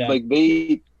 Like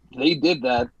they did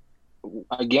that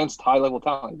against high level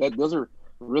talent. Those are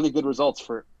really good results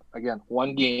for, again,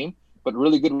 1 game, but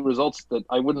really good results that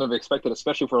I wouldn't have expected,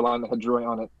 especially for a line that had Drouin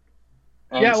on it.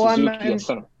 And Suzuki at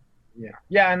center.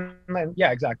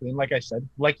 Yeah, exactly. And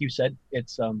like you said,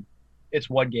 it's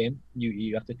 1 game.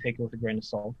 You have to take it with a grain of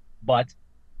salt. But,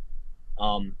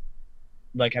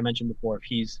 like I mentioned before,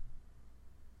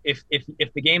 if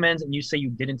the game ends and you say you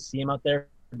didn't see him out there,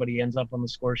 but he ends up on the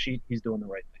score sheet, he's doing the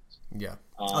right things. Yeah,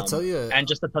 I'll tell you. And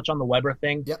just to touch on the Weber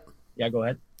thing. Yep. Yeah, go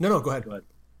ahead. No, go ahead.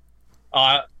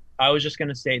 I was just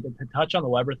gonna say that to touch on the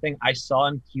Weber thing, I saw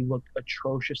him. He looked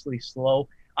atrociously slow.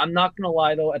 I'm not gonna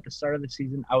lie though. At the start of the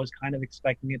season, I was kind of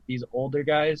expecting it. These older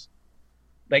guys,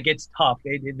 like it's tough.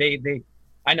 They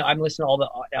I know I'm listening to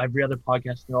every other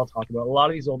podcast they're all talking about. A lot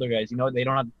of these older guys, they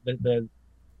don't have the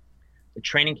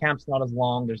training camp's not as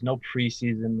long. There's no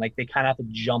preseason. Like they kind of have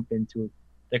to jump into it.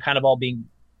 They're kind of all being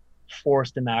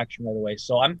forced into action right away.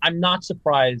 So I'm not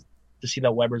surprised to see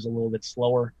that Weber's a little bit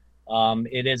slower.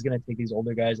 It is going to take these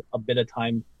older guys a bit of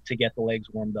time to get the legs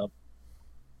warmed up.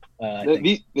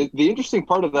 The interesting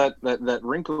part of that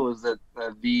wrinkle is that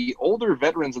the older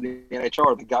veterans in the NHL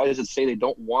are the guys that say they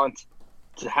don't want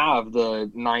to have the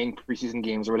 9 preseason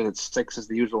games, or whether it's 6 is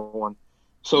the usual one.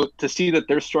 So to see that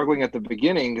they're struggling at the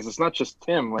beginning, because it's not just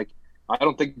him. Like I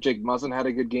don't think Jake Muzzin had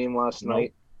a good game last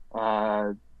night.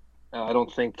 I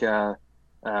don't think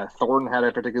Thornton had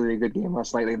a particularly good game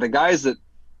last night. Like, the guys that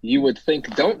you would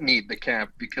think don't need the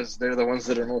camp because they're the ones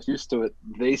that are most used to it,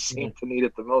 they seem to need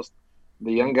it the most.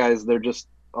 The young guys, they're just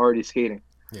already skating.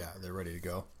 Yeah, they're ready to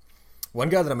go. One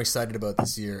guy that I'm excited about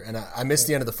this year, and I missed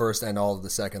the end of the first and all of the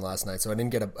second last night, so I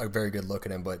didn't get a very good look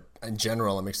at him, but in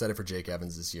general, I'm excited for Jake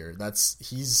Evans this year.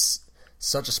 He's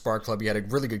such a spark plug. He had a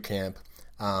really good camp,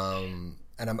 and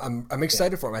I'm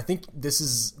excited for him. I think this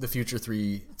is the future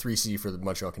 3C for the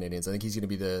Montreal Canadiens. I think he's going to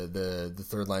be the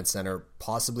third line center,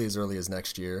 possibly as early as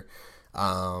next year.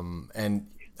 And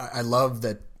I love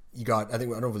that you got, I don't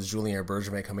know if it was Julien or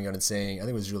Bergevin coming out and saying, I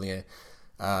think it was Julien,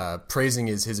 praising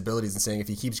his abilities and saying if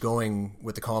he keeps going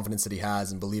with the confidence that he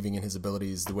has and believing in his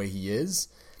abilities the way he is,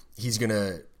 he's going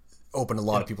to open a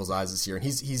lot of people's eyes this year. And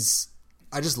he's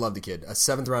I just love the kid. A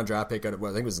 7th round draft pick, I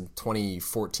think it was in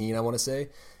 2014, I want to say.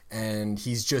 And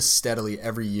he's just steadily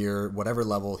every year, whatever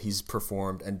level, he's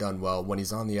performed and done well. When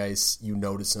he's on the ice, you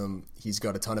notice him. He's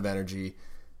got a ton of energy.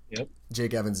 Yep.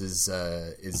 Jake Evans is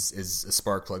a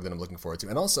spark plug that I'm looking forward to.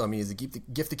 And also, I mean, he's a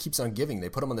gift that keeps on giving. They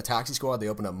put him on the taxi squad. They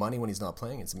open up money when he's not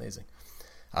playing. It's amazing.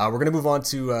 We're going to move on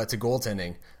to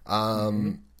goaltending.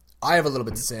 I have a little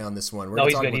bit to say on this one. We're going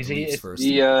to talk about the Leafs first.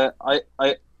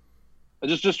 I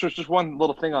just one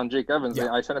little thing on Jake Evans.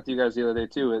 Yeah. I sent it to you guys the other day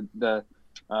too.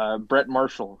 Brett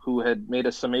Marshall, who had made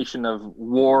a summation of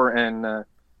WAR and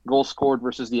goals scored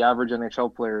versus the average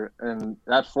NHL player, and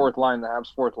that fourth line, the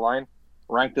Habs' fourth line,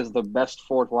 ranked as the best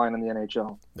fourth line in the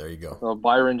NHL. There you go. So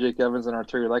Byron, Jake Evans, and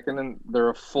Artturi Lehkonen, they're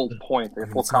a full point. They're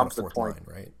a full composite point,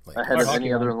 line, right? Like, ahead of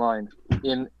any other line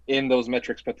in those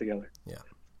metrics put together. Yeah,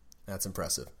 that's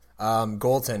impressive.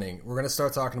 Goaltending. We're going to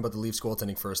start talking about the Leafs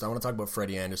goaltending first. I want to talk about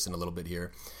Freddie Andersen a little bit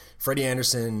here. Freddie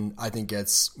Andersen, I think,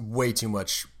 gets way too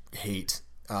much hate.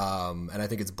 And I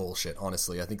think it's bullshit,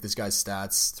 honestly. I think this guy's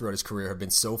stats throughout his career have been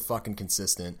so fucking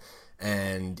consistent.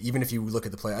 And even if you look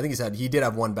at the play, I think he did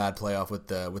have one bad playoff with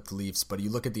the Leafs, but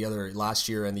you look at the other last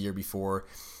year and the year before,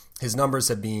 his numbers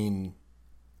have been,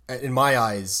 in my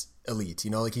eyes, elite.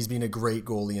 You know, like he's been a great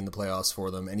goalie in the playoffs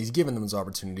for them, and he's given them those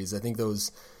opportunities. I think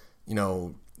those, you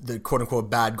know, the quote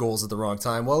unquote bad goals at the wrong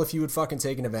time. Well, if you had fucking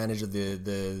taken advantage of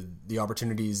the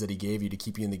opportunities that he gave you to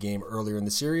keep you in the game earlier in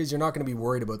the series, you're not going to be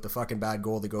worried about the fucking bad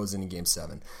goal that goes in Game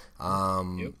 7.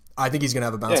 I think he's going to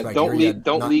have a bounce back here.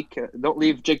 Don't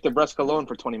leave Jake DeBrusk alone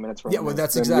for 20 minutes. Yeah, well,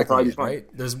 that's exactly it, right?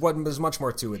 There's much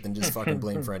more to it than just fucking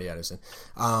blame Freddie Anderson.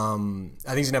 I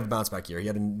think he's going to have a bounce back year. He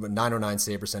had a 909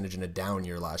 save percentage in a down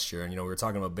year last year, and you know we were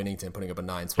talking about Binnington putting up a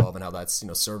 912 and how that's, you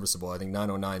know, serviceable. I think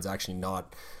 909 is actually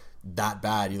not that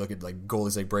bad. You look at like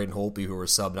goalies like Braden Holtby who were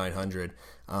sub 900,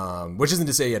 which isn't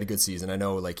to say he had a good season. I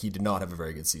know like he did not have a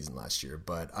very good season last year,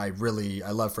 but I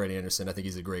love Freddie Anderson. I think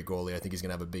he's a great goalie. I think he's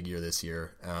gonna have a big year this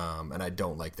year, and I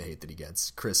don't like the hate that he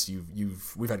gets. Chris,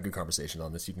 we've had a good conversation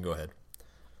on this. You can go ahead.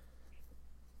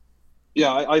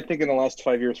 Yeah, I think in the last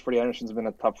 5 years, Freddie Anderson's been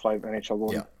a top 5 NHL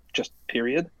goalie, just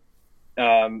period.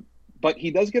 But he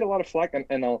does get a lot of flack,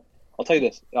 and I'll tell you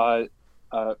this.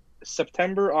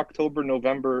 September, October,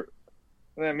 November,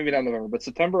 maybe not November, but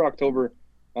September, October,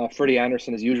 Freddie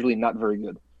Anderson is usually not very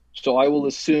good. So I will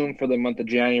assume for the month of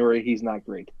January, he's not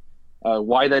great.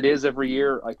 Why that is every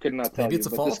year, I could not tell you.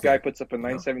 But this guy puts up a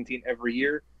 917 every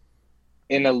year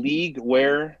in a league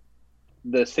where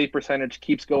the save percentage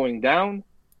keeps going down.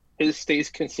 His stays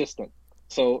consistent.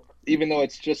 So even though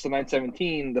it's just a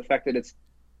 917, the fact that it's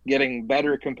getting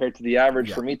better compared to the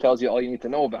average for me tells you all you need to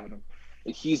know about him.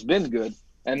 He's been good.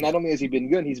 And not only has he been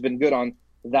good, he's been good on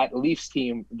that Leafs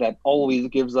team that always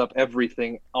gives up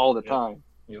everything all the time.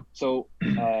 Yep. So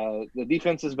the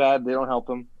defense is bad. They don't help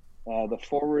him. The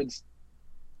forwards,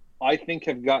 I think,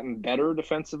 have gotten better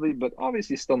defensively, but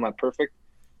obviously still not perfect.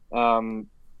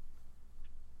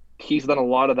 He's done a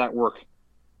lot of that work.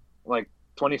 Like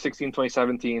 2016,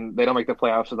 2017, they don't make the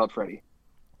playoffs without Freddie.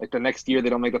 Like the next year, they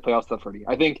don't make the playoffs without Freddie.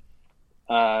 I think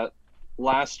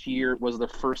last year was the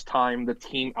first time the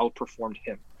team outperformed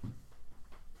him.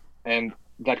 And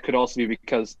that could also be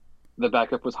because the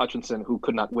backup was Hutchinson, who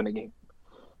could not win a game.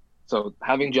 So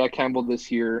having Jack Campbell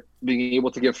this year, being able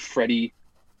to give Freddie,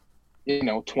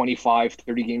 25,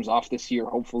 30 games off this year,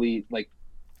 hopefully like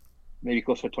maybe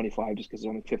closer to 25 just because there's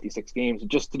only 56 games,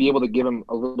 just to be able to give him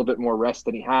a little bit more rest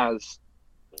than he has.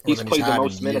 He's played the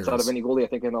most minutes out of any goalie, I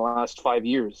think, in the last 5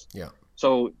 years. Yeah.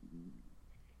 So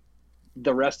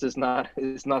the rest is not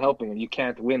helping him. You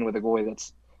can't win with a goalie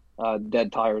that's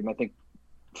dead tired. And I think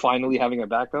finally having a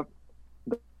backup,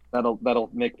 that'll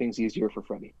make things easier for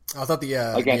Freddie. I thought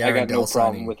I got no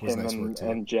problem with him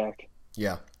and Jack.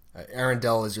 Yeah. Aaron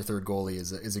Dell as your third goalie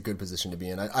is a good position to be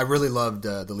in. I really loved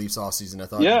the Leafs offseason. I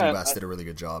thought Dubas did a really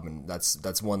good job, and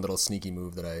that's one little sneaky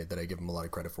move that I give him a lot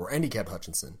of credit for. And he kept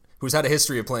Hutchinson, who's had a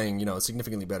history of playing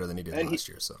significantly better than he did last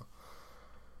year. So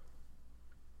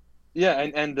yeah,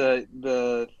 and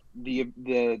the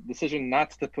decision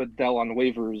not to put Dell on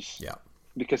waivers,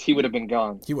 because he would have been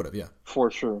gone. He would have, for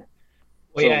sure.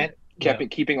 Well, so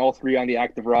keeping all three on the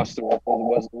active roster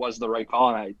was the right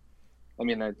call. And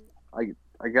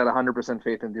I got 100%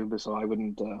 faith in Dubas, so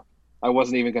I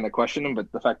wasn't even going to question him.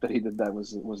 But the fact that he did that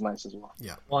was nice as well.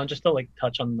 Yeah. Well, and just to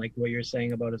touch on what you're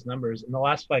saying about his numbers, in the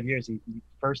last 5 years, he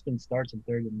first in starts and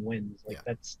third in wins.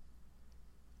 That's,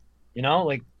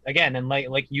 again, and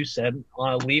like you said,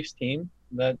 on a Leafs team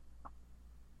that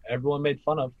everyone made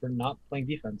fun of for not playing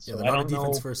defense. Yeah, they're not a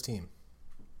defense first team.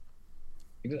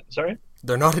 Sorry?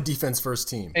 They're not a defense first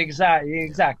team.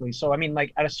 Exactly. So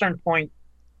at a certain point,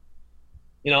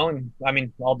 and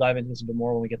I'll dive into this a bit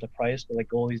more when we get to Price, but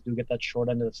goalies do get that short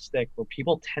end of the stick where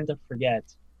people tend to forget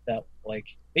that when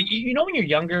you're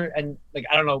younger and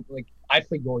I don't know, I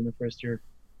played goalie in the first year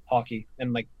hockey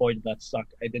and boy did that suck.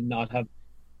 I did not have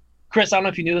Chris, I don't know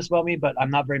if you knew this about me, but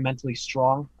I'm not very mentally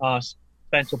strong.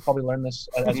 Spence will probably learn this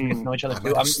as we get to know each other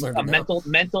too.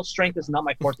 Mental strength is not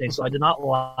my forte, so I did not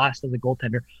last as a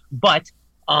goaltender. But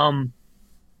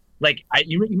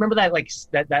you remember that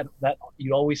that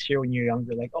you always hear when you're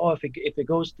younger, if it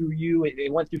goes through you,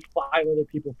 it went through 5 other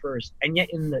people first. And yet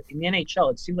in the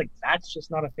NHL, it seems like that's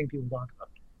just not a thing people talk about.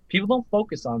 People don't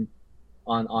focus on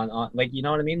you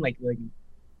know what I mean, like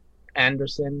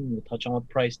Anderson. We'll touch on with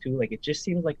Price too. It just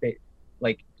seems like they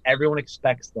everyone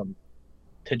expects them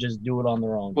to just do it on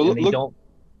their own. Well, and they don't.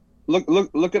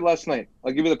 Look at last night.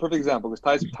 I'll give you the perfect example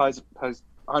because Ty's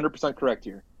 100% correct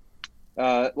here.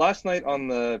 Last night on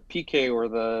the PK where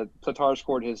the Tatar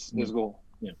scored his goal.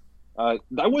 Yeah.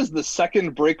 That was the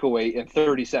second breakaway in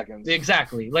 30 seconds.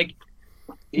 Exactly.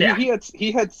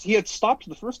 He had stopped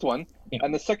the first one,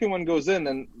 and the second one goes in,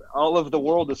 and all of the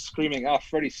world is screaming, "Ah,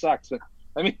 Freddie sucks." But,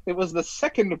 I mean, it was the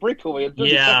second breakaway in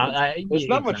 30 seconds. There's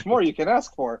not much more you can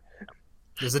ask for.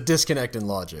 There's a disconnect in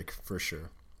logic for sure.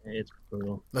 It's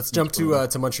brutal. Let's jump to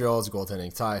Montreal's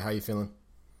goaltending. Ty, how you feeling?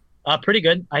 Pretty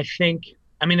good. I think.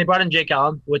 I mean, they brought in Jake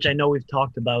Allen, which I know we've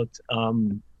talked about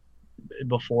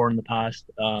before in the past.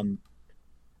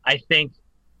 I think,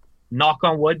 knock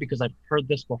on wood, because I've heard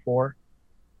this before,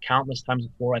 countless times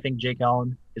before. I think Jake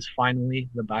Allen is finally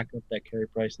the backup that Carey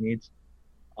Price needs.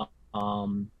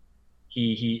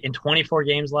 He in 24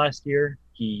 games last year,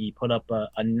 he put up a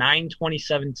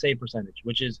 .927 save percentage,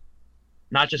 which is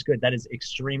not just good. That is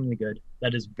extremely good.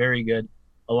 That is very good,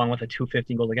 along with a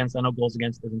 .215 goals against. I know goals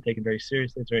against isn't taken very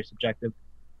seriously. It's very subjective.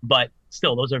 But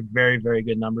still, those are very, very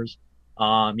good numbers.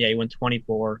 He won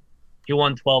 24. He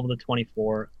won 12 of the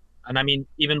 24. And I mean,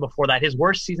 even before that, his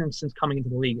worst season since coming into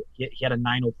the league, he had a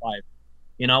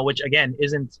 .905, which again,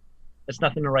 that's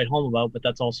nothing to write home about, but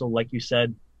that's also, like you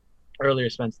said earlier,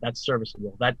 Spence, that's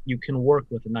serviceable. That you can work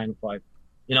with a .905,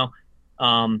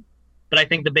 But I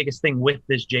think the biggest thing with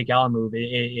this Jake Allen move,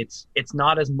 it's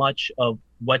not as much of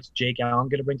what's Jake Allen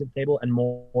going to bring to the table and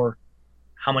more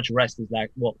how much rest is that?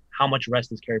 Well, how much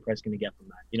rest is Carey Price going to get from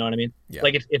that? You know what I mean? Yeah.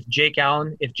 Like if Jake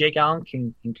Allen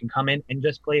can come in and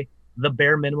just play the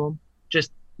bare minimum,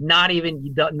 just not even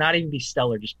be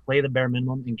stellar, just play the bare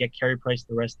minimum and get Carey Price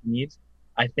the rest he needs.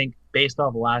 I think based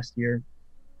off last year,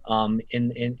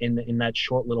 in that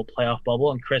short little playoff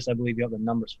bubble, and Chris, I believe you have the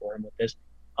numbers for him with this.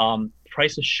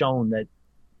 Price has shown that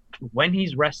when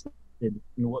he's rested,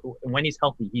 when he's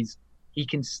healthy, he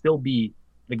can still be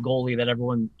the goalie that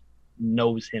everyone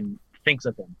knows him, thinks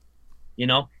of him.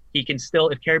 He can still,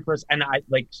 if Carey Price, and I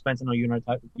like Spence, I know you and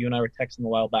I were texting a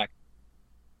while back.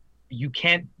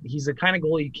 He's the kind of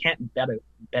goalie you can't bet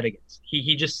against.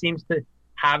 He just seems to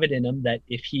have it in him that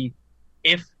if he's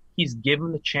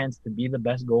given the chance to be the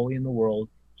best goalie in the world,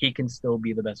 he can still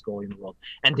be the best goalie in the world.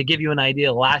 And to give you an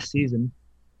idea, last season,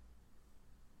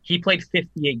 he played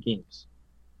 58 games.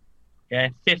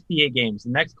 Okay, 58 games. The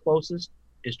next closest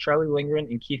is Charlie Lindgren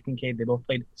and Keith Kincaid. They both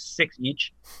played 6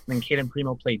 each. And then Caden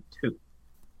Primo played 2.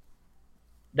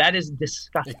 That is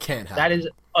disgusting. It can't happen.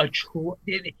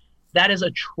 That is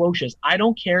atrocious. I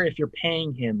don't care if you're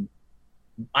paying him.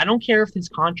 I don't care if his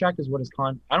contract is I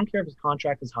don't care if his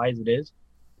contract is high as it is.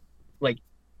 Like,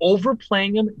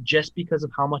 overplaying him just because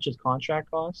of how much his contract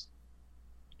costs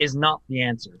is not the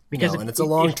answer. Because and it's a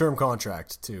long-term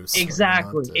contract too. So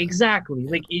exactly.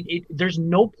 Like there's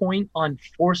no point on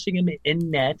forcing him in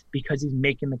net because he's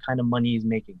making the kind of money he's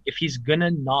making. If he's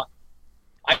gonna not,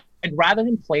 I'd rather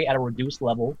him play at a reduced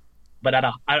level, but at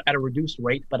a reduced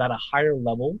rate, but at a higher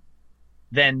level,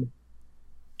 than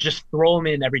just throw him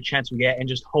in every chance we get and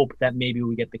just hope that maybe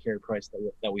we get the Carey Price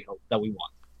that we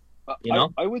want.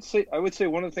 I would say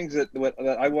one of the things that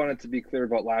I wanted to be clear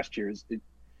about last year is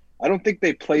I don't think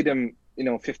they played him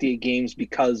 58 games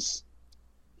because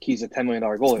he's a $10 million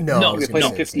goalie. No, they played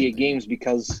him 58 games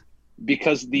because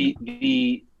the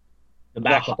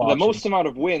most amount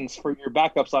of wins for your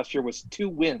backups last year was 2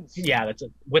 wins. Yeah, that's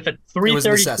with a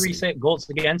 333 goals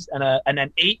against and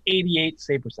an 888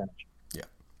 save percentage.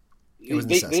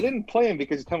 They didn't play him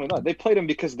because he's $10 million. They played him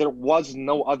because there was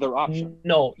no other option.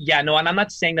 No, and I'm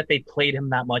not saying that they played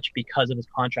him that much because of his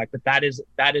contract, but that is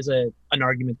an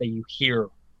argument that you hear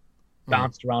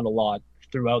bounced around a lot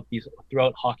throughout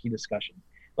hockey discussion.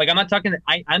 Like, I'm not talking.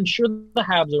 I'm sure the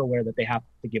Habs are aware that they have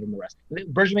to give him the rest.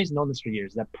 Bergevin's known this for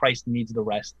years, that Price needs the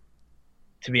rest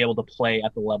to be able to play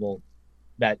at the level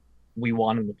that we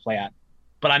want him to play at.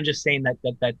 But I'm just saying that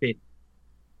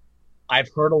I've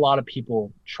heard a lot of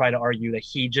people try to argue that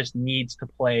he just needs to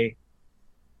play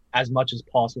as much as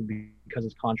possible because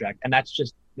of his contract, and that's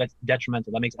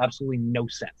detrimental. That makes absolutely no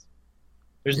sense.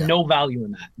 There's no value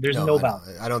in that. There's no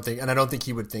value. I don't think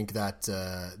he would think that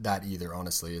either.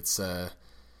 Honestly, it's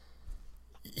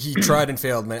he tried and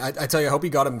failed, man. I tell you, I hope he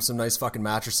got him some nice fucking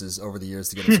mattresses over the years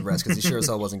to get him some rest, because he sure as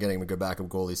hell wasn't getting him a good backup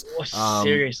goalies.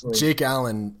 Seriously. Jake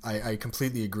Allen, I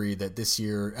completely agree that this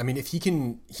year, I mean, if he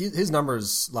can, his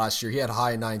numbers last year, he had a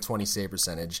high 920 save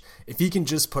percentage. If he can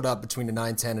just put up between a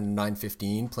 910 and a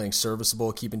 915, playing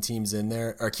serviceable, keeping the team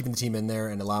in there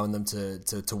and allowing them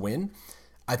to win,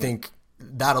 I think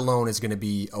that alone is going to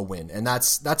be a win. And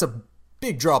that's a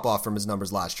big drop off from his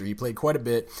numbers last year. He played quite a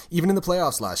bit, even in the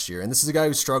playoffs last year. And this is a guy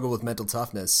who struggled with mental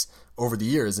toughness over the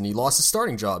years, and he lost his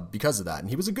starting job because of that. And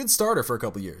he was a good starter for a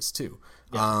couple of years too.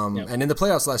 And in the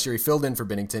playoffs last year, he filled in for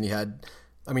Binnington. He had,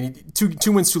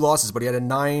 two wins, 2 losses, but he had a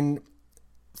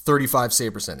 935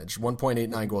 save percentage,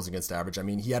 1.89 goals against average. I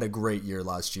mean, he had a great year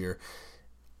last year.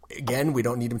 Again, we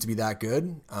don't need him to be that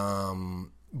good.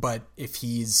 But if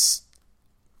he's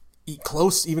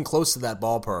even close to that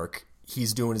ballpark,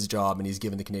 he's doing his job and he's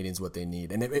giving the Canadians what they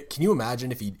need. And can you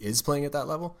imagine if he is playing at that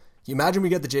level? Can you imagine we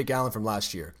get the Jake Allen from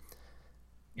last year?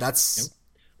 That's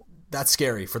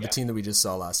scary for the team that we just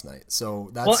saw last night. So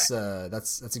that's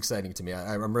exciting to me.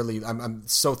 I'm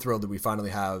so thrilled that we finally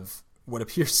have what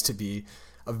appears to be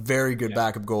a very good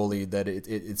backup goalie that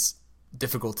it's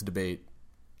difficult to debate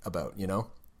about, you know?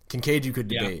 Kincaid you could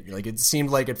debate. Like, it seemed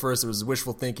like at first it was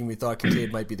wishful thinking. We thought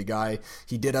Kincaid might be the guy.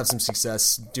 He did have some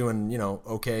success doing, you know,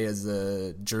 okay as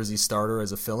a Jersey starter,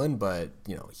 as a fill-in, but,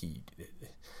 you know,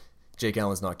 Jake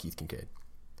Allen's not Keith Kincaid.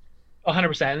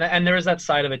 100%. And there is that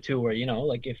side of it too, where, you know,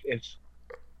 like if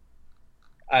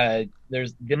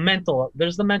there's the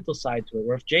mental side to it,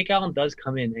 where if Jake Allen does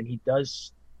come in and he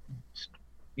does,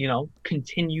 you know,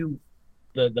 continue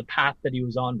the path that he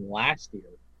was on last year,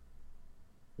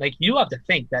 like, you have to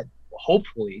think that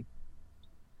hopefully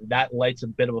that lights a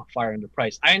bit of a fire under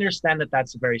Price. I understand that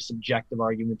that's a very subjective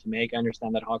argument to make. I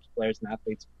understand that hockey players and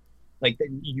athletes, like,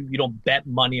 you don't bet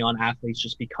money on athletes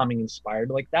just becoming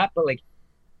inspired like that, but like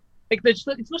it's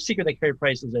no secret that Carey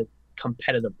Price is a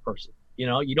competitive person. You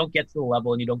know, you don't get to the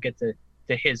level and you don't get to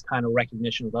his kind of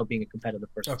recognition without being a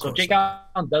competitive person. So Jake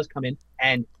Allen does come in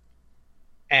and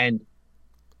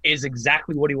is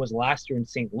exactly what he was last year in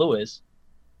St. Louis.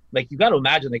 Like, you got to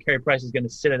imagine that Carey Price is going to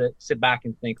sit back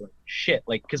and think, like, shit,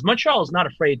 like, because Montreal is not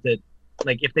afraid to,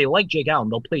 like, if they like Jake Allen,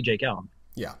 they'll play Jake Allen.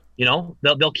 Yeah. You know,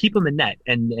 they'll keep him in net,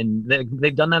 and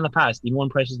they've done that in the past. Even when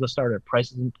Price is the starter,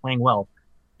 Price isn't playing well,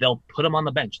 they'll put him on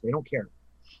the bench. They don't care.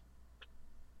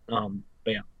 But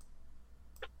yeah.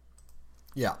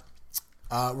 Yeah.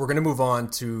 We're going to move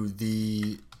on to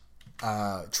the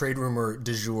trade rumor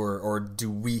du jour, or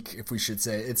du week, if we should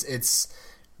say. It's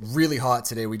really hot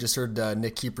today. We just heard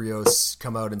Nick Kyprios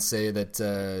come out and say that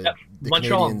the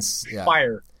Montreal Canadians,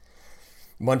 fire.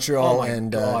 Montreal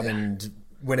and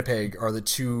Winnipeg are the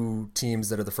two teams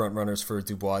that are the front runners for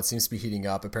Dubois. It seems to be heating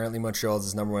up. Apparently Montreal is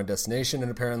his number one destination,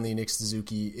 and apparently Nick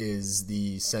Suzuki is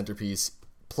the centerpiece,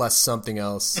 plus something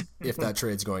else if that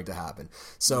trade's going to happen.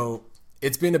 So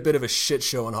it's been a bit of a shit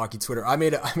show on hockey Twitter. I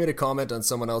made a comment on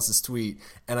someone else's tweet,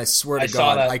 and I swear to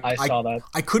God, I saw that.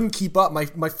 I couldn't keep up. My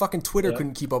fucking Twitter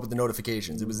couldn't keep up with the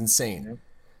notifications. It was insane. Yeah.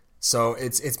 So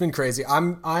it's been crazy.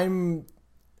 I'm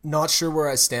not sure where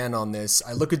I stand on this.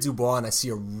 I look at Dubois and I see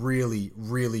a really,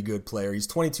 really good player. He's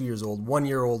 22 years old, 1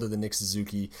 year older than Nick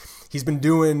Suzuki. He's been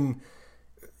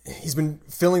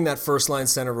filling that first line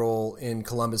center role in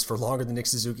Columbus for longer than Nick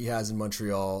Suzuki has in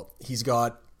Montreal. He's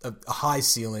got a high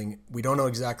ceiling. We don't know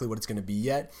exactly what it's going to be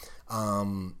yet.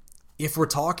 If we're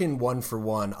talking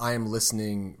 1-for-1, I am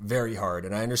listening very hard,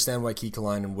 and I understand why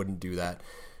Kekäläinen wouldn't do that.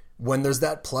 When there's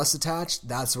that plus attached,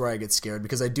 that's where I get scared,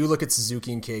 because I do look at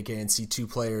Suzuki and KK and see two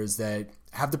players that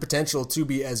have the potential to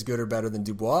be as good or better than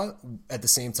Dubois. At the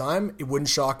same time, it wouldn't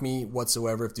shock me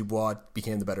whatsoever if Dubois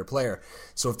became the better player.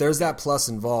 So if there's that plus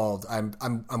involved,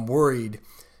 I'm worried.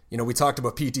 You know, we talked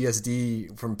about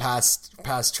PTSD from past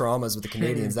traumas with the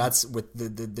Canadians. That's with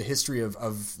the history of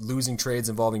losing trades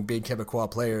involving big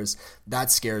Quebecois players.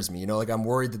 That scares me. You know, like, I'm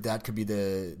worried that could be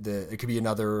it could be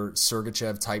another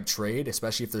Sergachev type trade,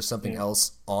 especially if there's something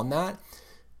else on that.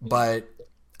 But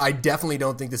I definitely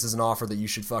don't think this is an offer that you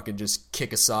should fucking just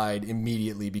kick aside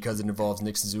immediately because it involves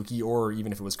Nick Suzuki, or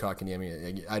even if it was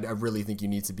Kotkaniemi. I really think you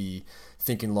need to be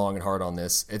thinking long and hard on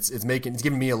this. It's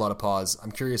giving me a lot of pause.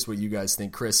 I'm curious what you guys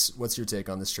think. Chris, what's your take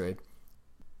on this trade?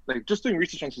 Like, just doing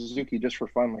research on Suzuki just for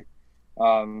fun. Like,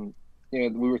 you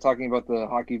know, we were talking about the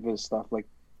Hockey Viz stuff. Like,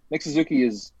 Nick Suzuki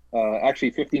is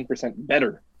actually 15%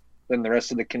 better than the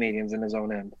rest of the Canadians in his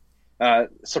own end.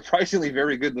 Surprisingly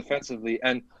very good defensively,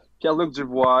 and Pierre-Luc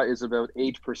Dubois is about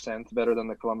 8% better than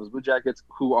the Columbus Blue Jackets,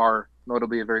 who are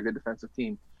notably a very good defensive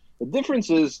team. The difference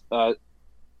is,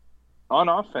 on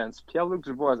offense, Pierre-Luc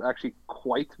Dubois is actually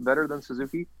quite better than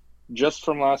Suzuki, just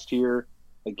from last year.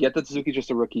 I get that Suzuki's just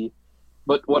a rookie.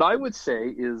 But what I would say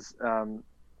is the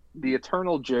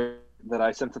eternal joke that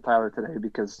I sent to Tyler today,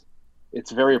 because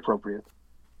it's very appropriate.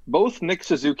 Both Nick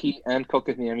Suzuki and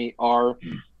Kotkaniemi are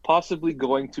possibly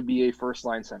going to be a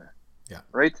first-line center. Yeah.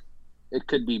 Right? It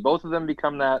could be both of them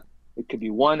become that. It could be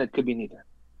one. It could be neither.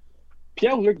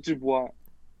 Pierre-Luc Dubois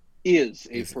is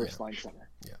a first-line center.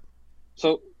 Yeah.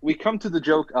 So we come to the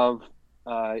joke of,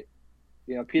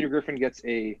 you know, Peter Griffin gets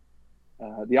the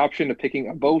option of picking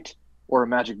a boat or a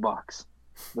magic box.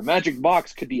 The magic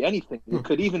box could be anything. It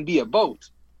could even be a boat,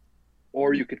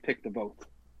 or you could pick the boat.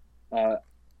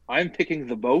 I'm picking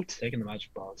the boat. Taking the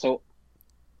magic box. So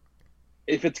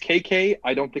if it's KK,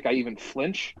 I don't think I even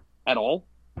flinch at all.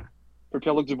 For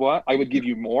Pierre-Luc Dubois, I would give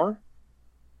you more.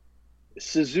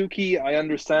 Suzuki, I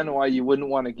understand why you wouldn't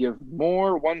want to give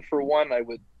more. 1-for-1, I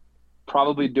would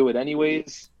probably do it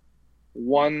anyways.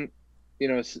 One,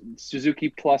 Suzuki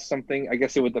plus something. I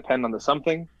guess it would depend on the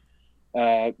something.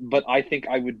 But I think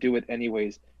I would do it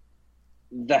anyways.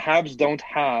 The Habs don't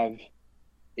have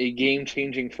a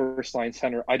game-changing first-line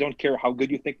center. I don't care how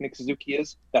good you think Nick Suzuki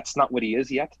is. That's not what he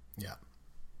is yet. Yeah.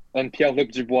 And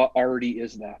Pierre-Luc Dubois already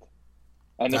is that.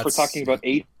 And if we're talking about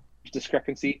age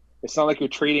discrepancy, it's not like you're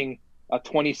trading a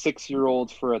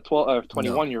 26-year-old for a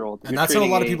 21-year-old. And that's how a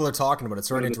lot of people are talking about it.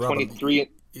 Sorry to interrupt. 23.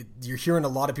 You're hearing a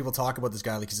lot of people talk about this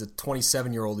guy like he's a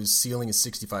 27-year-old whose ceiling is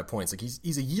 65 points. Like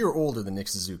he's a year older than Nick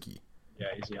Suzuki. Yeah,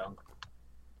 he's young.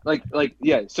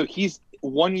 Yeah. So he's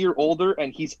 1 year older,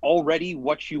 and he's already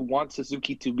what you want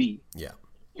Suzuki to be. Yeah.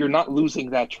 You're not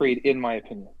losing that trade, in my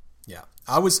opinion. Yeah.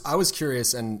 I was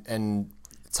curious, and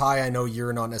Ty, I know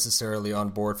you're not necessarily on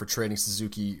board for trading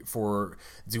Suzuki for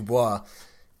Dubois.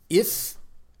 If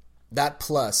that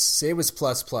plus, say it was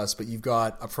plus, but you've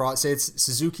got say it's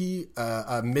Suzuki,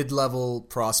 a mid-level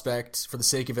prospect, for the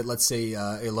sake of it, let's say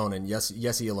Ylonen,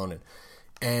 Jesse Ylonen,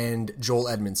 and Joel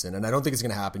Edmondson. And I don't think it's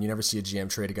going to happen. You never see a GM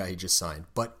trade a guy he just signed.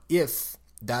 But if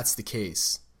that's the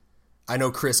case, I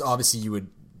know, Chris, obviously you would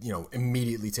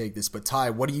immediately take this, but Ty,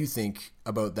 what do you think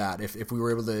about that? If we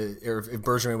were able to, or if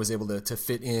Bergevin was able to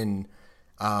fit in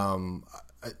an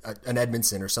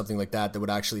Edmondson or something like that would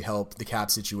actually help the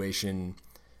cap situation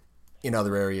in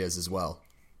other areas as well.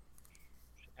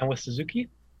 And with Suzuki?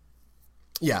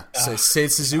 Yeah, so say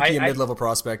it's Suzuki, a mid-level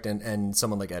prospect, and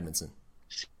someone like Edmondson.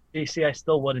 See, I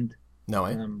still wouldn't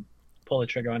pull the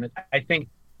trigger on it. I think,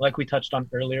 like we touched on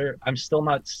earlier, I'm still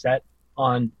not set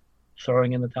on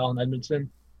throwing in the towel on Edmondson.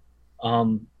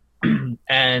 And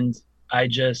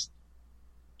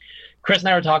Chris and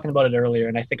I were talking about it earlier,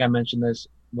 and I think I mentioned this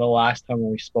the last time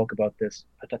when we spoke about this,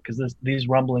 because these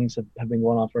rumblings have been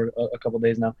going on for a couple of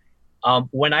days now.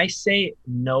 When I say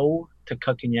no to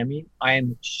Kotkaniemi, I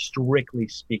am strictly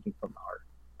speaking from the heart.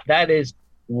 That is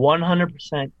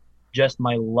 100% just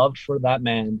my love for that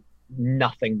man,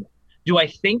 nothing more. Do I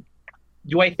think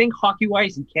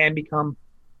hockey-wise he can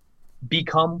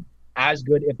become as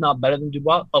good, if not better than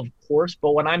Dubois? Of course.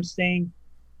 But when I'm saying,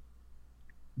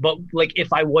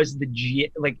 if I was the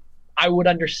G, I would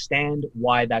understand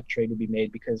why that trade would be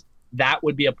made, because that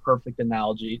would be a perfect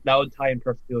analogy. That would tie in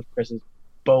perfectly with Chris's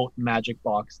boat magic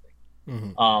box thing.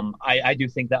 Mm-hmm. I do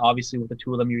think that obviously with the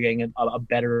two of them, you're getting a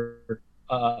better,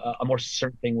 a more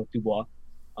certain thing with Dubois.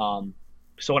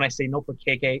 So when I say no for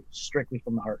KK, strictly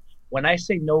from the heart. When I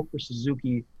say no for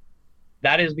Suzuki,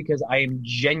 that is because I am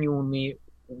genuinely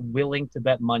willing to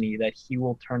bet money that he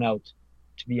will turn out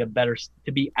to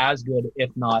be as good,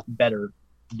 if not better,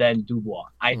 than Dubois.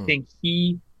 I think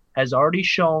he has already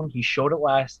shown. He showed it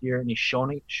last year, and he's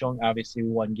shown obviously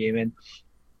one game in.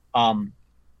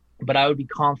 But I would be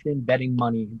confident betting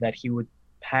money that he would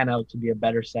pan out to be a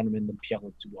better centerman than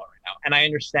Pierre-Luc Dubois right now. And I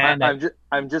understand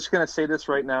I'm just going to say this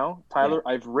right now, Tyler.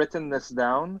 Yeah. I've written this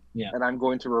down, and I'm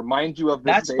going to remind you of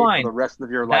this day for the rest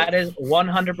of your life. That is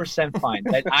 100% fine.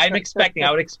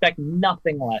 I would expect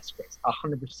nothing less, Chris.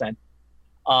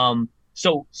 100%.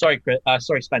 So sorry, Chris.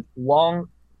 Sorry, Spence. Long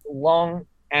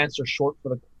answer short for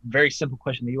the very simple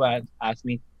question that you asked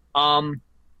me.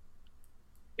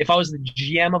 If I was the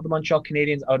GM of the Montreal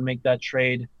Canadiens, I would make that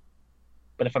trade.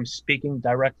 But if I'm speaking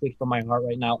directly from my heart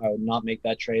right now, I would not make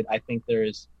that trade. I think there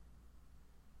is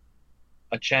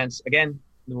a chance. Again,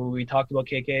 we talked about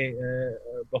KK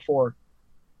before.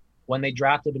 When they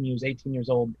drafted him, he was 18 years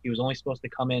old. He was only supposed to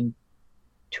come in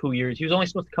 2 years. He was only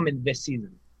supposed to come in this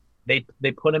season. They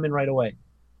put him in right away,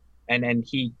 and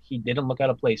he didn't look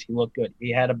out of place. He looked good.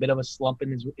 He had a bit of a slump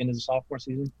in his sophomore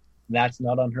season. That's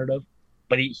not unheard of.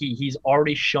 But he's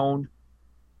already shown.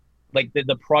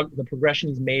 The progression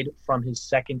he's made from his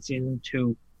second season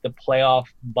to the playoff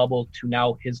bubble to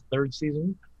now his third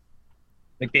season,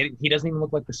 he doesn't even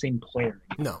look like the same player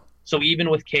anymore. No. So even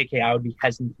with KK, I would be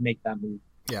hesitant to make that move.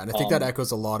 Yeah, and I think that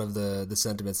echoes a lot of the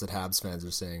sentiments that Habs fans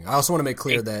are saying. I also want to make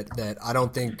clear that I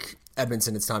don't think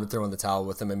Edmondson, it's time to throw in the towel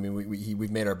with him. I mean,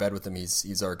 we've made our bed with him.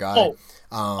 He's our guy.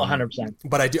 100%.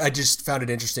 But I just found it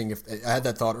interesting. I had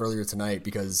that thought earlier tonight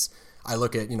because I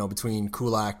look at, between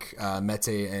Kulak,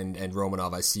 Mete, and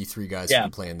Romanov, I see three guys who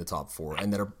can play in the top four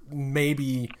and that are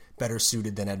maybe better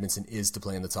suited than Edmondson is to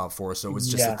play in the top four. So it was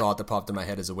just a thought that popped in my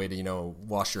head as a way to,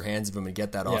 wash your hands of him and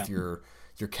get that off your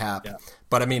cap. Yeah.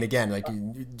 But I mean, again,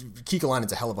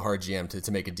 Keekalainen's a hell of a hard GM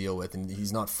to make a deal with, and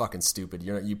he's not fucking stupid.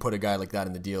 You put a guy like that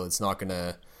in the deal, it's not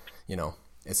gonna,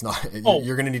 it's not.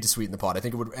 You're gonna need to sweeten the pot. I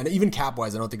think it would, and even cap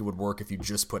wise, I don't think it would work if you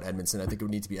just put Edmondson. I think it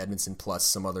would need to be Edmondson plus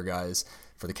some other guys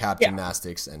for the cap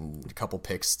gymnastics and a couple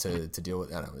picks to deal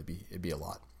with. I don't know, it'd be a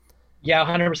lot. Yeah,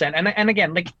 100%. And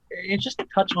again, it's just to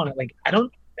touch on it. I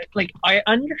don't like I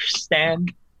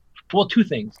understand. Well, two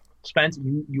things, Spence.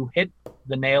 You hit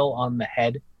the nail on the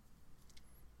head,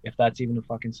 if that's even a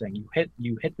fucking saying.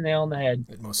 You hit the nail on the head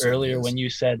earlier when you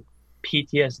said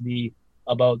PTSD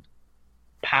about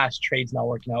past trades not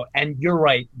working out, and you're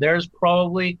right. There's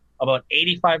probably about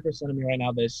 85% of me right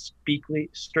now that is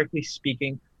strictly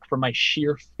speaking for my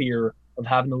sheer fear of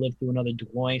having to live through another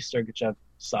Dvoin Sergachev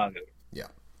saga. Yeah.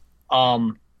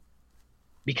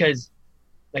 Because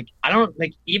like I don't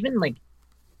like even like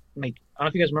I don't know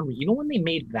if you guys remember, even when they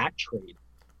made that trade,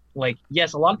 like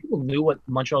yes, a lot of people knew what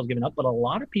Montreal was giving up, but a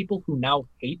lot of people who now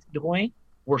hate Dvoin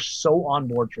were so on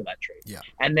board for that trade. Yeah.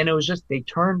 And then it was just they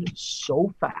turned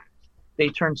so fast.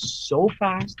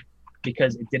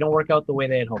 Because it didn't work out the way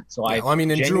they had hoped. So and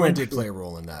Drouin did play a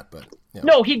role in that, but yeah.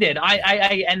 No, he did.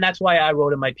 I and that's why I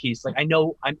wrote in my piece. Like I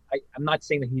know I'm not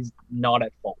saying that he's not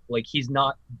at fault. Like he's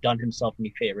not done himself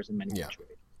any favors in many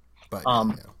situations. But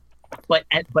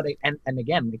but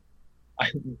again,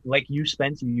 like you,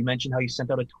 Spence, you mentioned how you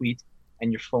sent out a tweet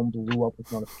and your phone blew up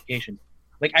with notifications.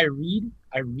 Like I read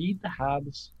the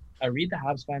Habs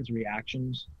fans'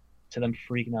 reactions to them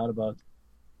freaking out about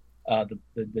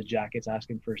the Jackets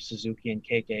asking for Suzuki and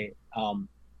KK.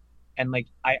 And like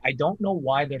I don't know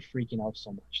why they're freaking out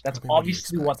so much. That's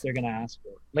obviously what they're gonna ask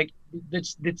for. Like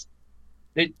it's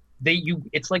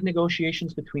like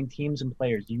negotiations between teams and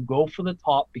players. You go for the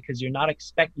top because you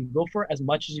go for as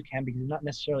much as you can because you're not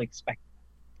necessarily expecting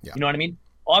it. Yeah. You know what I mean?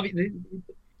 Obviously,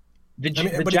 the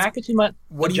Jackets.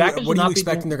 What are you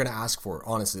expecting they're going to ask for?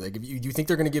 Honestly, like, do you think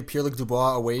they're going to give Pierre-Luc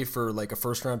Dubois away for like a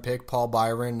first-round pick, Paul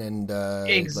Byron, and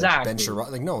exactly Ben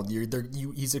Sherrod? Like, no,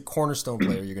 he's a cornerstone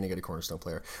player. You're going to get a cornerstone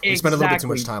player. We spent a little bit too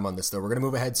much time on this, though. We're going to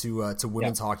move ahead to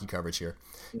women's hockey coverage here.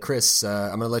 Chris, I'm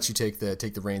going to let you take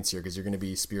the reins here because you're going to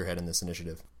be spearheading this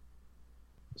initiative.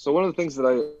 So one of the things that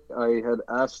I had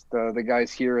asked the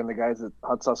guys here and the guys at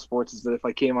Hot Sauce Sports is that if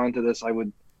I came onto this, I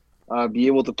would be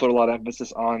able to put a lot of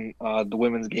emphasis on the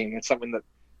women's game. It's something that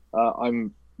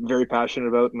I'm very passionate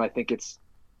about, and I think it's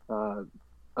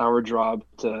our job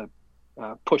to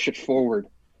push it forward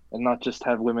and not just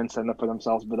have women stand up for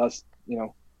themselves, but us,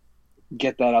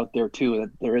 get that out there too,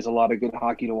 that there is a lot of good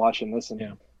hockey to watch in this.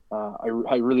 And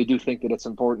I really do think that it's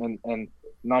important, and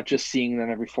not just seeing them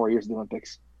every 4 years at the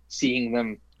Olympics, seeing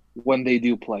them when they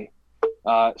do play.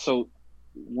 So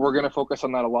we're going to focus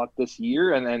on that a lot this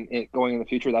year, and then going in the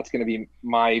future, that's going to be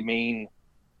my main,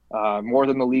 more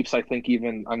than the Leafs. I think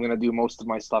even I'm going to do most of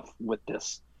my stuff with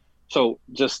this. So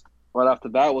just right off the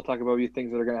bat, we'll talk about a few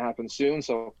things that are going to happen soon.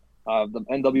 So the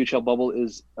NWHL bubble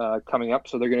is coming up.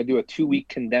 So they're going to do a 2-week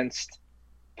condensed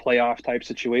playoff type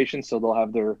situation. So they'll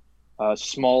have their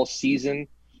small season,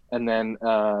 and then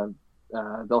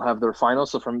they'll have their final.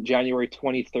 So from January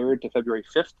 23rd to February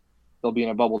 5th, they'll be in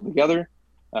a bubble together.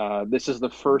 This is the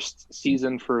first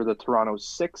season for the Toronto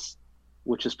Six,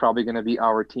 which is probably going to be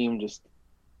our team. Just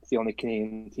it's the only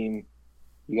Canadian team.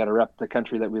 You got to rep the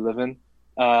country that we live in.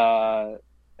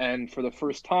 And for the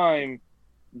first time,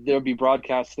 they'll be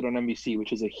broadcasted on NBC,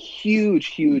 which is a huge,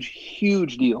 huge,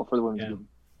 huge deal for the women's game.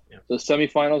 Yeah. So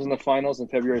semifinals and the finals on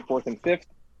February 4th and 5th,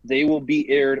 they will be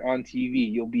aired on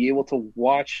TV. You'll be able to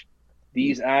watch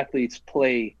these athletes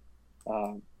play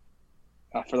for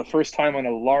the first time on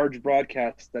a large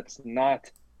broadcast that's not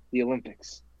the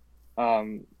Olympics.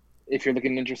 If you're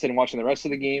interested in watching the rest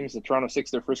of the games, the Toronto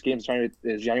Six, their first game is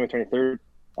January 23rd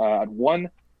at 1.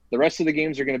 The rest of the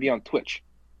games are going to be on Twitch.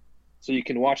 So you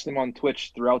can watch them on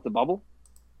Twitch throughout the bubble,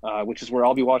 which is where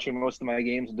I'll be watching most of my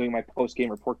games and doing my post-game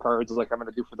report cards like I'm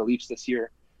going to do for the Leafs this year.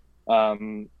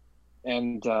 So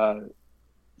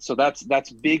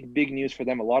that's big, big news for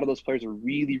them. A lot of those players are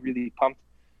really, really pumped.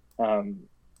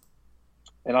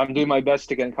 And I'm doing my best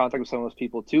to get in contact with some of those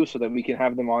people too, so that we can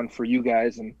have them on for you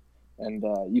guys, and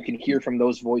you can hear from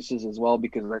those voices as well,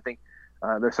 because I think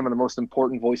they're some of the most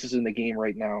important voices in the game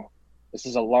right now. This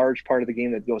is a large part of the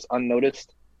game that goes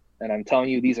unnoticed, and I'm telling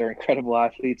you, these are incredible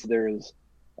athletes. There is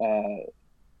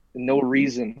no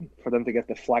reason for them to get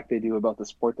the flack they do about the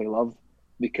sport they love,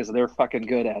 because they're fucking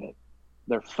good at it.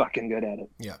 They're fucking good at it.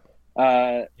 Yeah.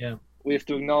 We have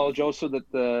to acknowledge also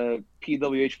that the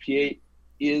PWHPA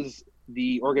is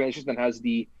the organization that has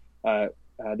the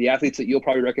athletes that you'll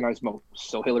probably recognize most.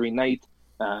 So Hillary Knight,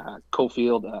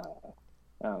 Schofield,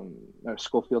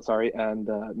 and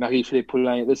Marie-Philippe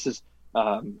Poulin. This is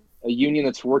a union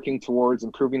that's working towards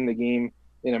improving the game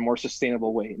in a more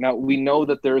sustainable way. Now, we know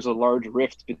that there's a large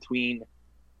rift between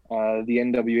the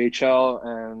NWHL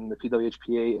and the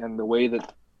PWHPA and the way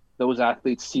that those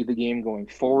athletes see the game going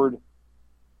forward.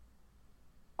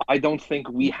 I don't think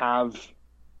we have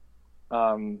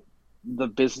the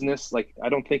business. Like, I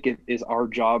don't think it is our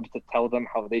job to tell them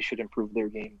how they should improve their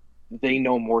game. They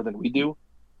know more than we do.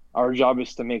 Our job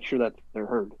is to make sure that they're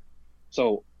heard.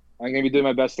 So I'm going to be doing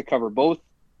my best to cover both.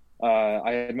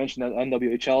 I had mentioned that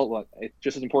NWHL. It's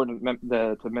just as important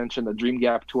to mention the Dream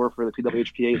Gap Tour for the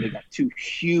PWHPA. They got 2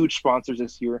 huge sponsors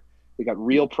this year. They got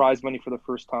real prize money for the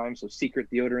first time. So Secret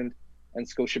Deodorant and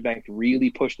Scotiabank really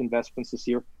pushed investments this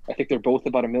year. I think they're both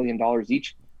about $1 million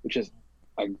each, which is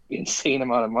an insane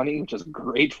amount of money, which is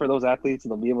great for those athletes.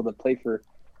 And they'll be able to play for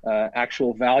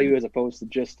actual value as opposed to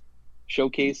just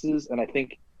showcases. And I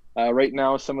think right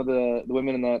now, some of the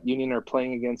women in that union are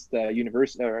playing against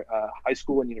university or high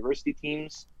school and university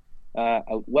teams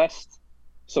out west.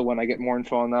 So when I get more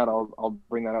info on that, I'll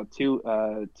bring that out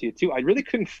to you too. I really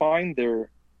couldn't find their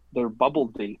bubble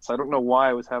dates. I don't know why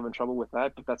I was having trouble with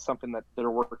that, but that's something that they're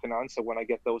working on. So when I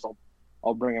get those,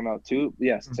 I'll bring them out too.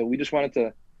 Yes. So we just wanted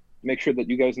to make sure that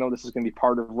you guys know this is going to be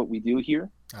part of what we do here.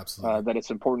 Absolutely. That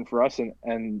it's important for us.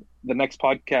 And the next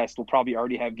podcast will probably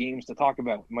already have games to talk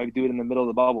about. We might do it in the middle of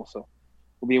the bubble. So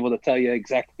we'll be able to tell you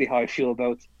exactly how I feel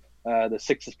about the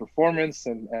Six's performance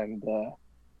and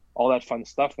all that fun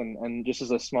stuff. And just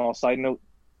as a small side note,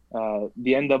 the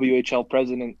NWHL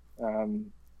president,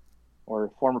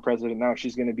 or former president now,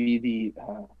 she's going to be the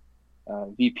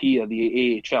VP of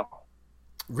the AHL.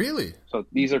 Really? So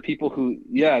these are people who,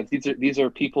 these are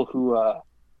people who,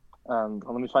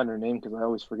 let me find her name because I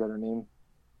always forget her name.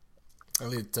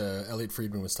 Elliot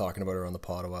Friedman was talking about her on the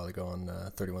pod a while ago on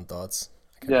 31 Thoughts.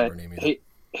 I can't remember her name either.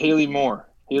 Haley Moore.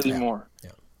 Moore.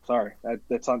 Yeah. Sorry,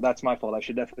 that's my fault. I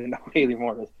should definitely know who Haley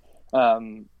Moore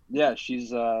is.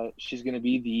 She's going to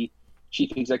be the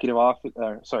chief executive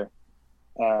officer.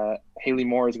 Haley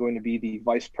Moore is going to be the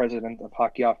vice president of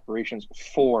hockey operations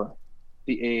for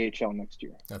the AHL next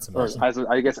year. That's amazing.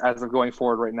 Or as of going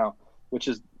forward right now, which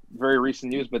is very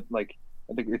recent news, but like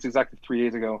I think it's exactly 3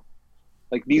 days ago.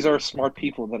 Like, these are smart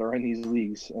people that are in these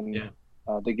leagues, and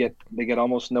they get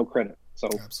almost no credit. So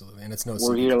absolutely, and it's no.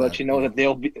 We're here to let you know that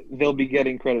they'll be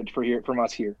getting credit from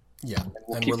us here. Yeah, and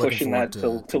we'll keep pushing that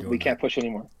till we can't push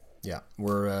anymore. Yeah,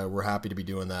 we're happy to be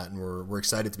doing that, and we're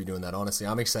excited to be doing that. Honestly,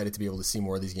 I'm excited to be able to see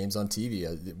more of these games on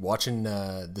TV. Watching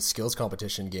the skills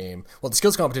competition game, the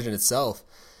skills competition itself,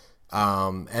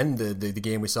 and the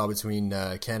game we saw between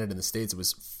Canada and the States, it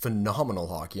was phenomenal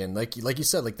hockey. And like you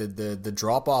said, like the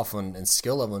drop off and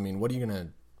skill level. I mean, what are you gonna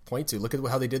point to? Look at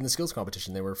how they did in the skills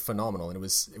competition. They were phenomenal, and it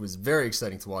was very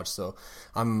exciting to watch. So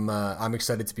I'm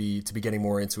excited to be getting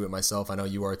more into it myself. I know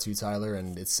you are too, Tyler,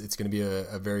 and it's going to be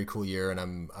a very cool year. And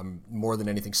I'm more than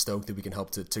anything stoked that we can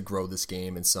help to grow this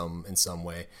game in some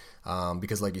way.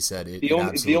 Because like you said,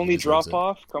 the only drop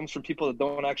off comes from people that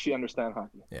don't actually understand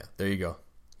hockey. Yeah, there you go.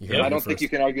 I don't think you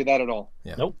can argue that at all.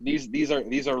 Yeah. Nope.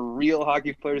 These are real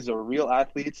hockey players. They're real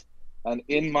athletes, and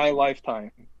in my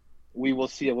lifetime, we will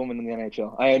see a woman in the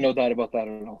NHL. I have no doubt about that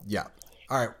at all. Yeah.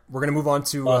 All right, we're going to move on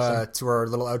to our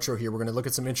little outro here. We're going to look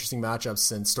at some interesting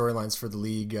matchups and storylines for the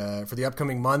league for the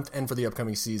upcoming month and for the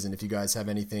upcoming season. If you guys have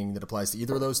anything that applies to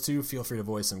either of those two, feel free to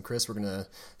voice them. Chris, we're going to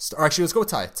start. Actually, let's go with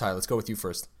Ty. Ty, let's go with you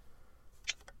first.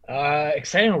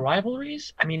 Exciting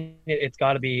rivalries? I mean, it's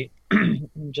got to be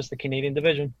just the Canadian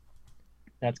division.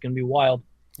 That's going to be wild.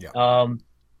 Yeah.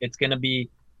 It's going to be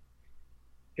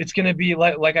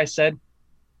like I said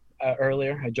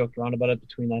earlier. I joked around about it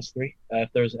between us three. If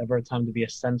there's ever a time to be a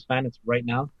Sens fan, it's right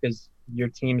now, because your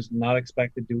team's not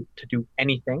expected to do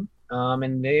anything,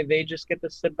 and they just get to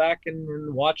sit back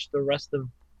and watch the rest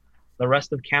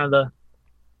of Canada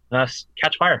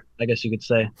catch fire, I guess you could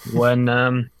say, when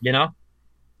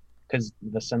because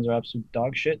the Sens are absolute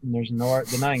dog shit, and there's no art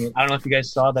denying it. I don't know if you guys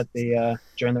saw that they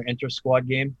during their inter-squad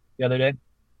game the other day,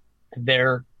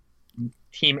 their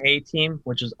Team A team,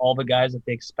 which is all the guys that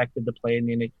they expected to play in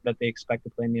the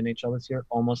NHL this year,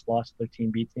 almost lost their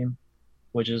Team B team,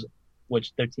 which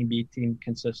their Team B team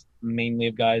consists mainly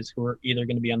of guys who are either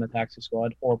going to be on the taxi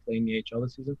squad or playing the AHL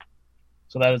this season.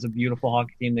 So that is a beautiful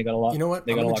hockey team. They got a lot. You know what?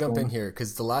 I'm going to jump in here,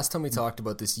 because the last time we talked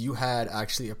about this, you had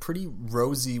actually a pretty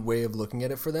rosy way of looking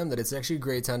at it for them, that it's actually a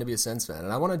great time to be a Sens fan.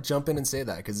 And I want to jump in and say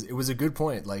that, because it was a good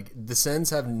point. Like, the Sens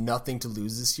have nothing to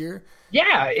lose this year.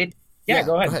 Yeah,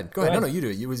 go ahead. Go ahead. No, you do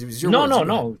it. It was your no, words.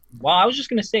 No. Well, I was just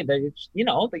going to say that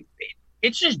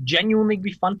it's just genuinely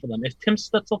be fun for them. If Tim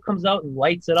Stützle comes out and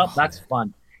lights it up, that's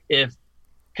fun. If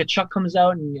Tkachuk comes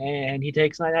out and he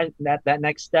takes that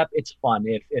next step, it's fun.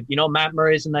 If Matt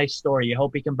Murray is a nice story. You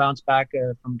hope he can bounce back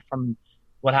from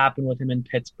what happened with him in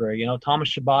Pittsburgh. Thomas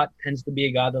Chabot tends to be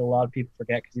a guy that a lot of people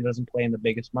forget because he doesn't play in the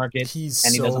biggest market, he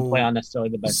doesn't play on necessarily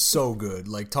the best. So good.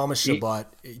 Like, Thomas Chabot,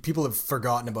 people have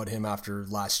forgotten about him after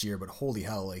last year, but holy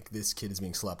hell, like, this kid is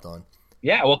being slept on.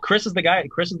 Yeah, well, Chris is the guy.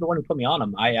 Chris is the one who put me on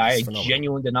him. I He's phenomenal.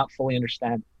 genuinely did not fully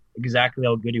understand exactly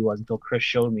how good he was until Chris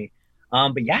showed me.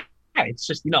 But yeah, it's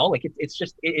just like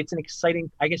it's an exciting.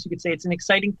 I guess you could say it's an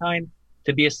exciting time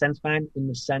to be a Sens fan in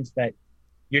the sense that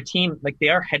your team, like, they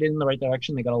are headed in the right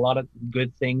direction. They got a lot of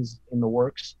good things in the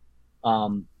works,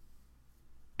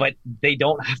 but they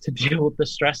don't have to deal with the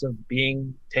stress of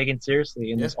being taken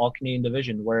seriously in this all Canadian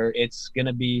division where it's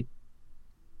gonna be.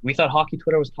 We thought Hockey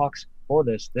Twitter was toxic for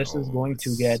this. This is going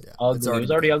to get ugly. It was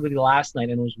already ugly last night,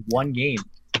 and it was one game.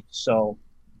 So,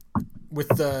 with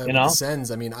the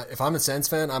Sens, I mean, if I'm a Sens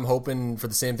fan, I'm hoping for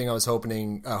the same thing I was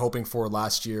hoping for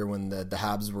last year when the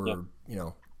Habs were,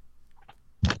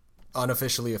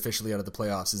 officially out of the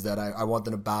playoffs, is that I want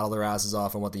them to battle their asses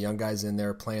off. I want the young guys in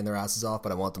there playing their asses off,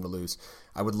 but I want them to lose.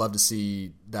 I would love to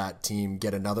see that team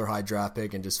get another high draft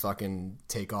pick and just fucking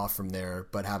take off from there,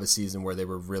 but have a season where they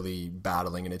were really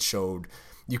battling and it showed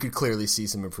you could clearly see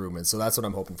some improvements. So that's what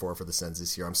I'm hoping for the Sens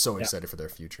this year. I'm so excited for their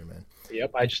future, man.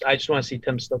 Yep, I just want to see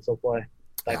Tim Stützle play.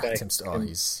 That guy. He's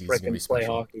going to be special. Play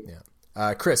hockey.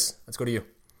 Yeah. Chris, let's go to you.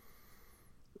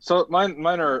 So mine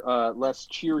are less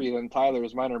cheery than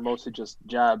Tyler's. Mine are mostly just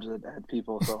jabs at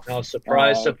people. So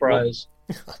surprise.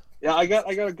 Yeah, I got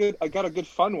a good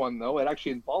fun one though. It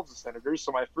actually involves the Senators.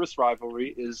 So my first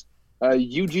rivalry is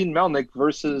Eugene Melnyk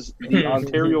versus the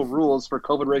Ontario rules for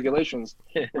COVID regulations,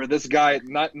 where this guy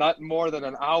not more than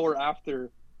an hour after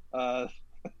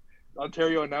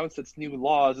Ontario announced its new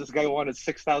laws, this guy wanted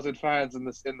 6,000 fans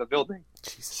in the building.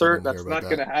 Jesus, sir, that's not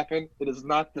going to happen. It is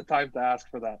not the time to ask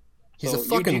for that. He's a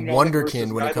fucking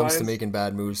wonderkind when it comes to making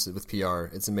bad moves with PR.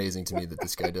 It's amazing to me that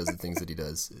this guy does the things that he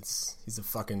does. He's a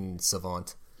fucking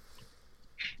savant.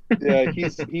 Yeah,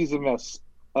 he's a mess.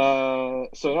 So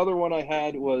another one I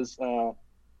had was the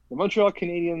Montreal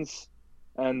Canadiens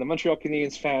and the Montreal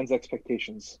Canadiens fans'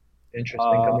 expectations.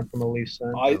 Interesting, coming from a Leafs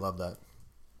fan. I love that.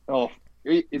 Oh,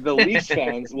 the Leafs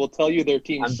fans will tell you their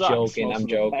team sucks. I'm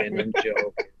joking.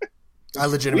 I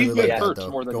legitimately like that, though.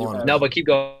 More than Go on. No, but keep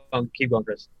going,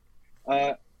 Chris.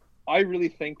 I really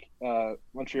think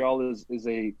Montreal is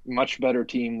a much better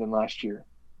team than last year.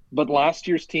 But last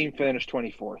year's team finished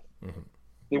 24th. Mm-hmm.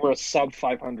 They were a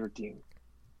sub-500 team.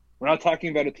 We're not talking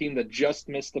about a team that just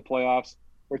missed the playoffs.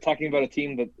 We're talking about a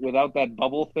team that, without that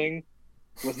bubble thing,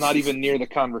 was not even near the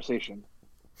conversation.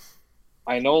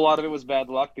 I know a lot of it was bad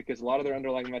luck because a lot of their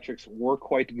underlying metrics were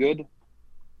quite good,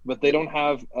 but they don't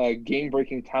have a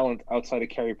game-breaking talent outside of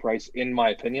Carey Price, in my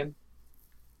opinion.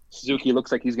 Suzuki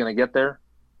looks like he's going to get there,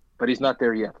 but he's not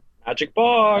there yet. Magic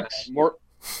box.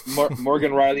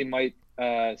 Morgan Riley might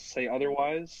say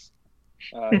otherwise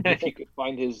if he could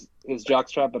find his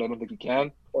jockstrap, but I don't think he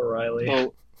can. Poor Riley.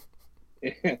 So,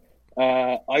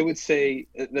 I would say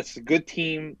that's a good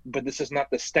team, but this is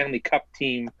not the Stanley Cup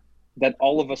team that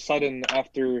all of a sudden,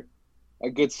 after a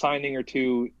good signing or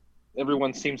two,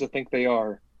 everyone seems to think they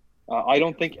are. I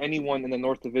don't think anyone in the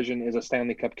North Division is a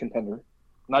Stanley Cup contender,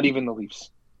 not even the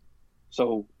Leafs.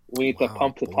 So we need to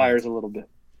pump the tires a little bit.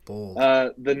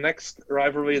 The next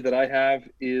rivalry that I have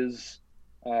is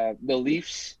the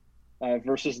Leafs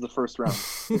versus the first round.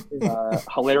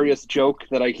 Hilarious joke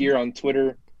that I hear on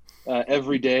Twitter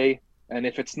every day. And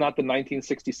if it's not the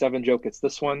 1967 joke, it's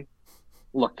this one.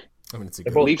 Look,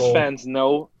 Leafs fans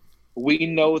know, we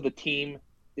know the team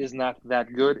is not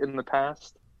that good in the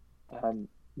past.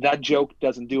 That joke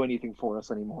doesn't do anything for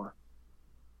us anymore.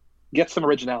 Get some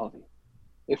originality.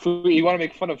 If you want to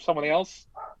make fun of someone else,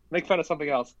 make fun of something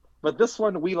else. But this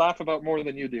one we laugh about more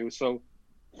than you do, so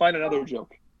find another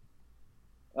joke.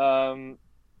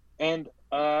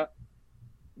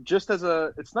 Just as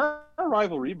it's not a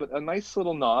rivalry, but a nice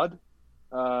little nod.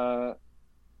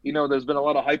 There's been a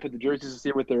lot of hype with the jerseys this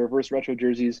year with the reverse retro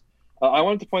jerseys. I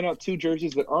wanted to point out two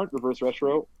jerseys that aren't reverse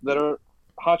retro that are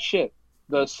hot shit.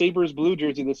 The Sabres blue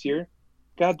jersey this year,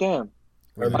 goddamn,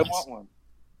 I want one.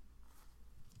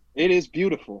 It is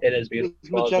beautiful. It is beautiful.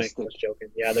 It's majestic. Joking.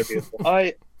 Yeah, they're beautiful.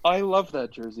 I love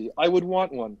that jersey. I would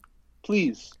want one.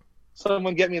 Please,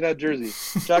 someone get me that jersey.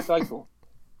 Jack Eichel.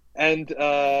 And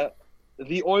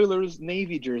the Oilers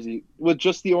Navy jersey with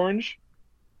just the orange,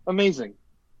 amazing.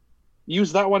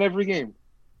 Use that one every game.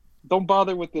 Don't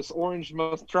bother with this orange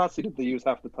monstrosity that they use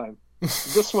half the time.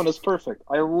 This one is perfect.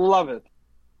 I love it.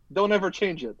 Don't ever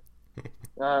change it.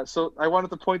 So I wanted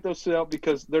to point those two out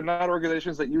because they're not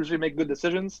organizations that usually make good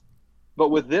decisions, but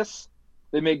with this,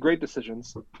 they make great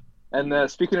decisions.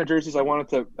 And speaking of jerseys, I wanted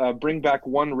to bring back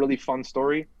one really fun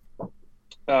story,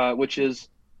 which is,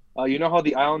 you know how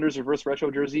the Islanders reverse retro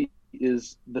jersey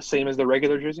is the same as the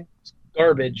regular jersey? It's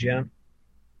garbage, yeah.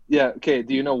 Yeah, okay.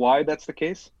 Do you know why that's the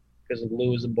case? Because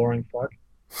Lou is a boring fuck.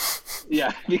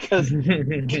 Yeah, because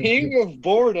king of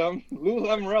boredom, Lou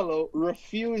Lamoriello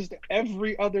refused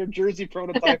every other jersey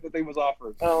prototype that they was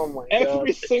offered. Oh my god!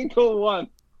 Every single one.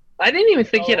 I didn't even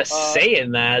think he had a So, say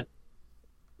in that.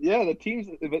 Yeah, the teams.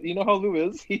 But you know how Lou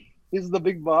is. He's the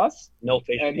big boss, No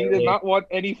facial and he hair, did not want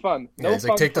any fun. Yeah, No he's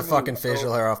like, fun take the from fucking Lou. facial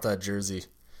So hair off that jersey.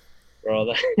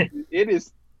 bro. it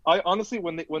is. I honestly,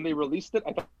 when they released it,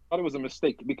 I thought it was a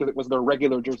mistake because it was their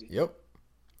regular jersey. Yep.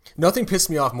 Nothing pissed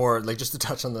me off more, like just to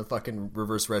touch on the fucking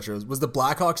reverse retros, was the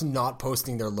Blackhawks not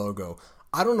posting their logo.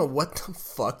 I don't know what the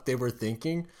fuck they were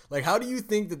thinking. Like, how do you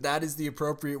think that is the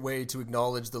appropriate way to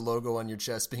acknowledge the logo on your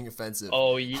chest being offensive?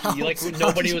 Oh,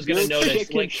 nobody was gonna notice.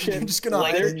 Chicken Like, shit. you're just gonna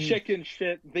like, hide They're it. chicken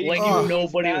shit. They like knew it was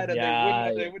nobody. bad and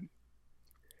Yeah. they wouldn't.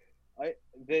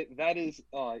 That is.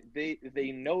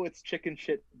 They know it's chicken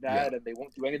shit bad and they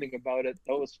won't do anything about it.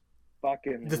 Those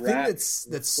fucking The thing rats.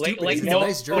 that's stupid like is it's a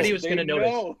nice nobody jersey. was gonna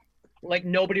notice. Like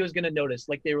nobody was gonna notice.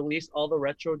 Like they released all the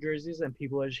retro jerseys, and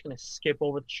people are just gonna skip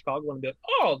over to Chicago and be like,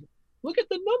 "Oh, look at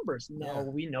the numbers." No, Yeah.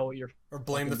 we know what you're. Or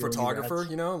blame the fucking doing, photographer, rats.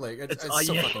 you know? Like, it's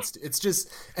so yeah. fucking it's just,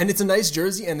 and it's a nice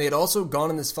jersey, and they had also gone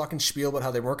in this fucking spiel about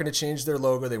how they weren't going to change their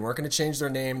logo, they weren't going to change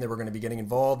their name, they were going to be getting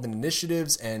involved in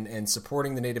initiatives and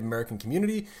supporting the Native American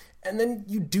community, and then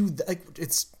you do that, like,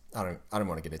 it's, I don't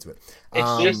want to get into it.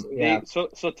 It's just, yeah. So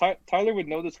Tyler would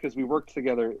know this because we worked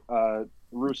together.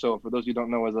 Russo, for those you don't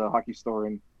know, is a hockey store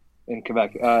in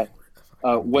Quebec.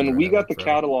 When we got the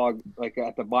catalog, like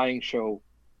at the buying show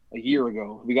a year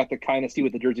ago, we got to kind of see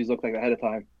what the jerseys looked like ahead of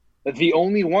time. The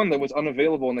only one that was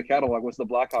unavailable in the catalog was the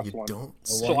Blackhawks one.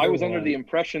 So I was under the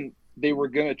impression they were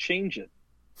going to change it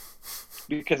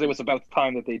because it was about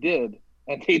time that they did,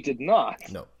 and they did not.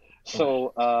 No.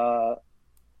 So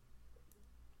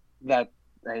they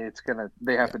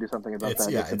have to do something about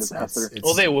that. Yeah, it's a disaster.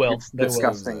 Well, they will. It's They will.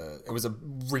 disgusting. It was a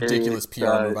ridiculous PR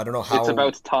move. I don't know how. It's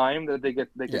about time that they get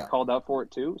Yeah. called out for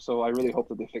it too. So I really hope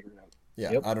that they figure it out.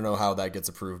 Yeah, Yep. I don't know how that gets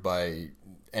approved by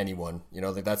anyone. You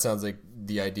know, like that sounds like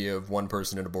the idea of one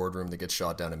person in a boardroom that gets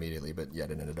shot down immediately, but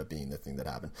yet it ended up being the thing that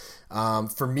happened.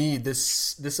 For me,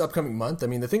 this upcoming month, I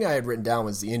mean, the thing I had written down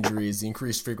was the injuries, the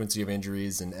increased frequency of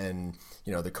injuries, and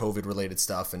you know, the COVID related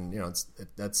stuff, and you know,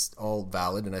 that's all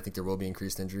valid, and I think there will be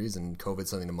increased injuries, and COVID's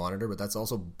something to monitor, but that's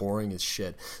also boring as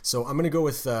shit. So I'm gonna go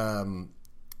with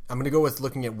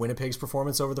looking at Winnipeg's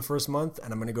performance over the first month,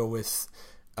 and I'm gonna go with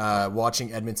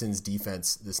watching Edmonton's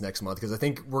defense this next month, because I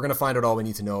think we're going to find out all we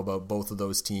need to know about both of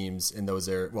those teams in those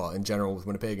areas. Well, in general with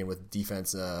Winnipeg and with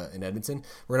defense in Edmonton,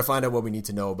 we're going to find out what we need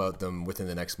to know about them within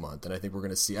the next month. And I think we're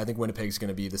going to see. I think Winnipeg's going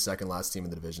to be the second last team in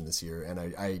the division this year, and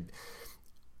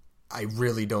I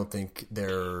really don't think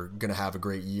they're going to have a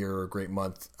great year or a great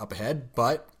month up ahead.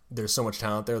 But there's so much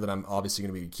talent there that I'm obviously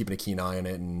going to be keeping a keen eye on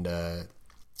it, and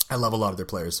I love a lot of their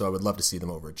players, so I would love to see them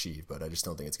overachieve, but I just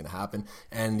don't think it's going to happen.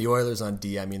 And the Oilers on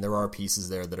D, I mean, there are pieces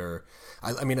there that are...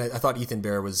 I thought Ethan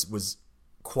Bear was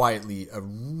quietly a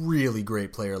really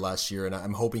great player last year, and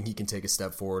I'm hoping he can take a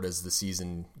step forward as the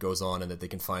season goes on and that they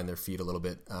can find their feet a little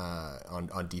bit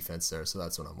on defense there. So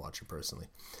that's what I'm watching personally.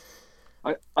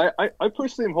 I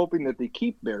personally am hoping that they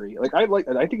keep Barry. I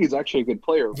think he's actually a good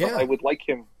player, Yeah. but I would like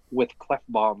him with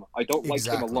Clefbaum. I don't like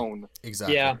him Exactly. alone.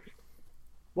 Exactly. Yeah.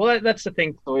 Well, that's the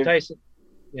thing. So if-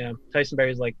 Tyson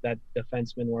Barry's like that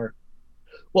defenseman where,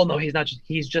 well, no, he's not.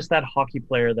 He's just that hockey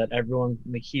player that everyone,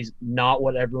 like, he's not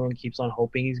what everyone keeps on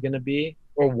hoping he's going to be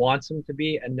or wants him to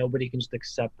be, and nobody can just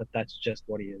accept that that's just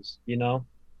what he is. You know?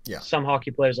 Yeah. Some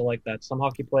hockey players are like that. Some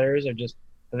hockey players are just,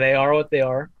 they are what they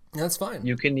are. Yeah, that's fine.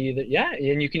 You can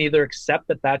either accept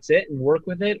that that's it and work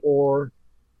with it, or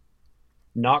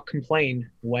not complain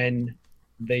when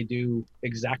they do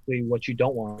exactly what you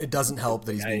don't want. It doesn't help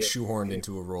that he's being shoehorned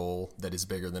into a role that is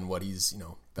bigger than what he's,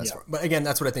 best for. But again,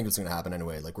 that's what I think is going to happen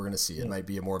anyway. Like, we're going to see it might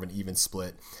be more of an even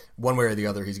split, one way or the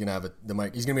other. He's going to have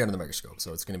he's going to be under the microscope,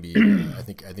 so it's going to be. I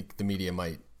think the media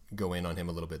might go in on him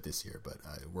a little bit this year, but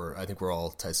I think we're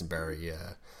all Tyson Barrie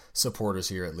supporters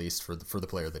here, at least for the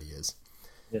player that he is.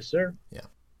 Yes, sir. Yeah.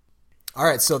 All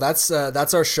right, so that's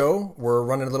our show. We're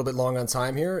running a little bit long on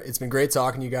time here. It's been great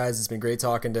talking to you guys. It's been great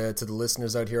talking to the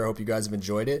listeners out here. I hope you guys have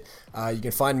enjoyed it. You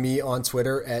can find me on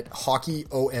Twitter at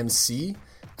HockeyOMC.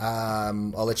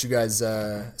 I'll let you guys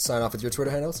sign off with your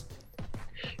Twitter handles.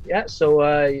 Yeah, so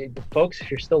folks,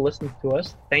 if you're still listening to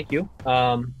us, thank you.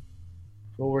 Well,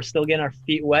 we're still getting our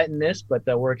feet wet in this, but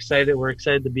we're excited. We're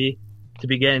excited to be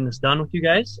getting this done with you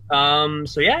guys.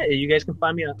 So yeah, you guys can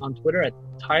find me on Twitter at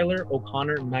Tyler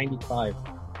O'Connor 95.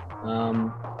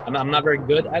 I'm not very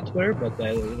good at Twitter, but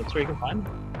that's where you can find me.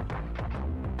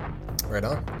 Right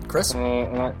on, Chris.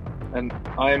 And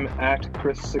I'm at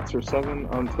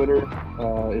Chris6or7 on Twitter.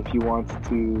 If you want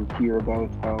to hear about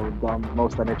how dumb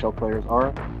most NHL players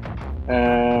are.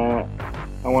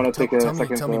 I want to take a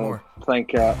second to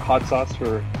thank Hot Sauce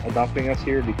for adopting us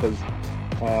here, because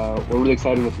we're really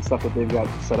excited with the stuff that they've got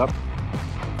set up,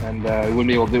 and we wouldn't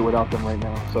be able to do it without them right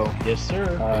now. So yes, sir.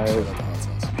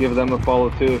 Give them a follow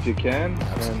too if you can.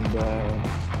 Absolutely. And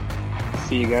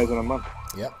see you guys in a month.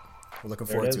 Yep, we're looking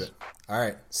forward to it. All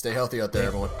right, stay healthy out there,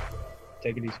 everyone.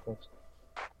 Take it easy, folks.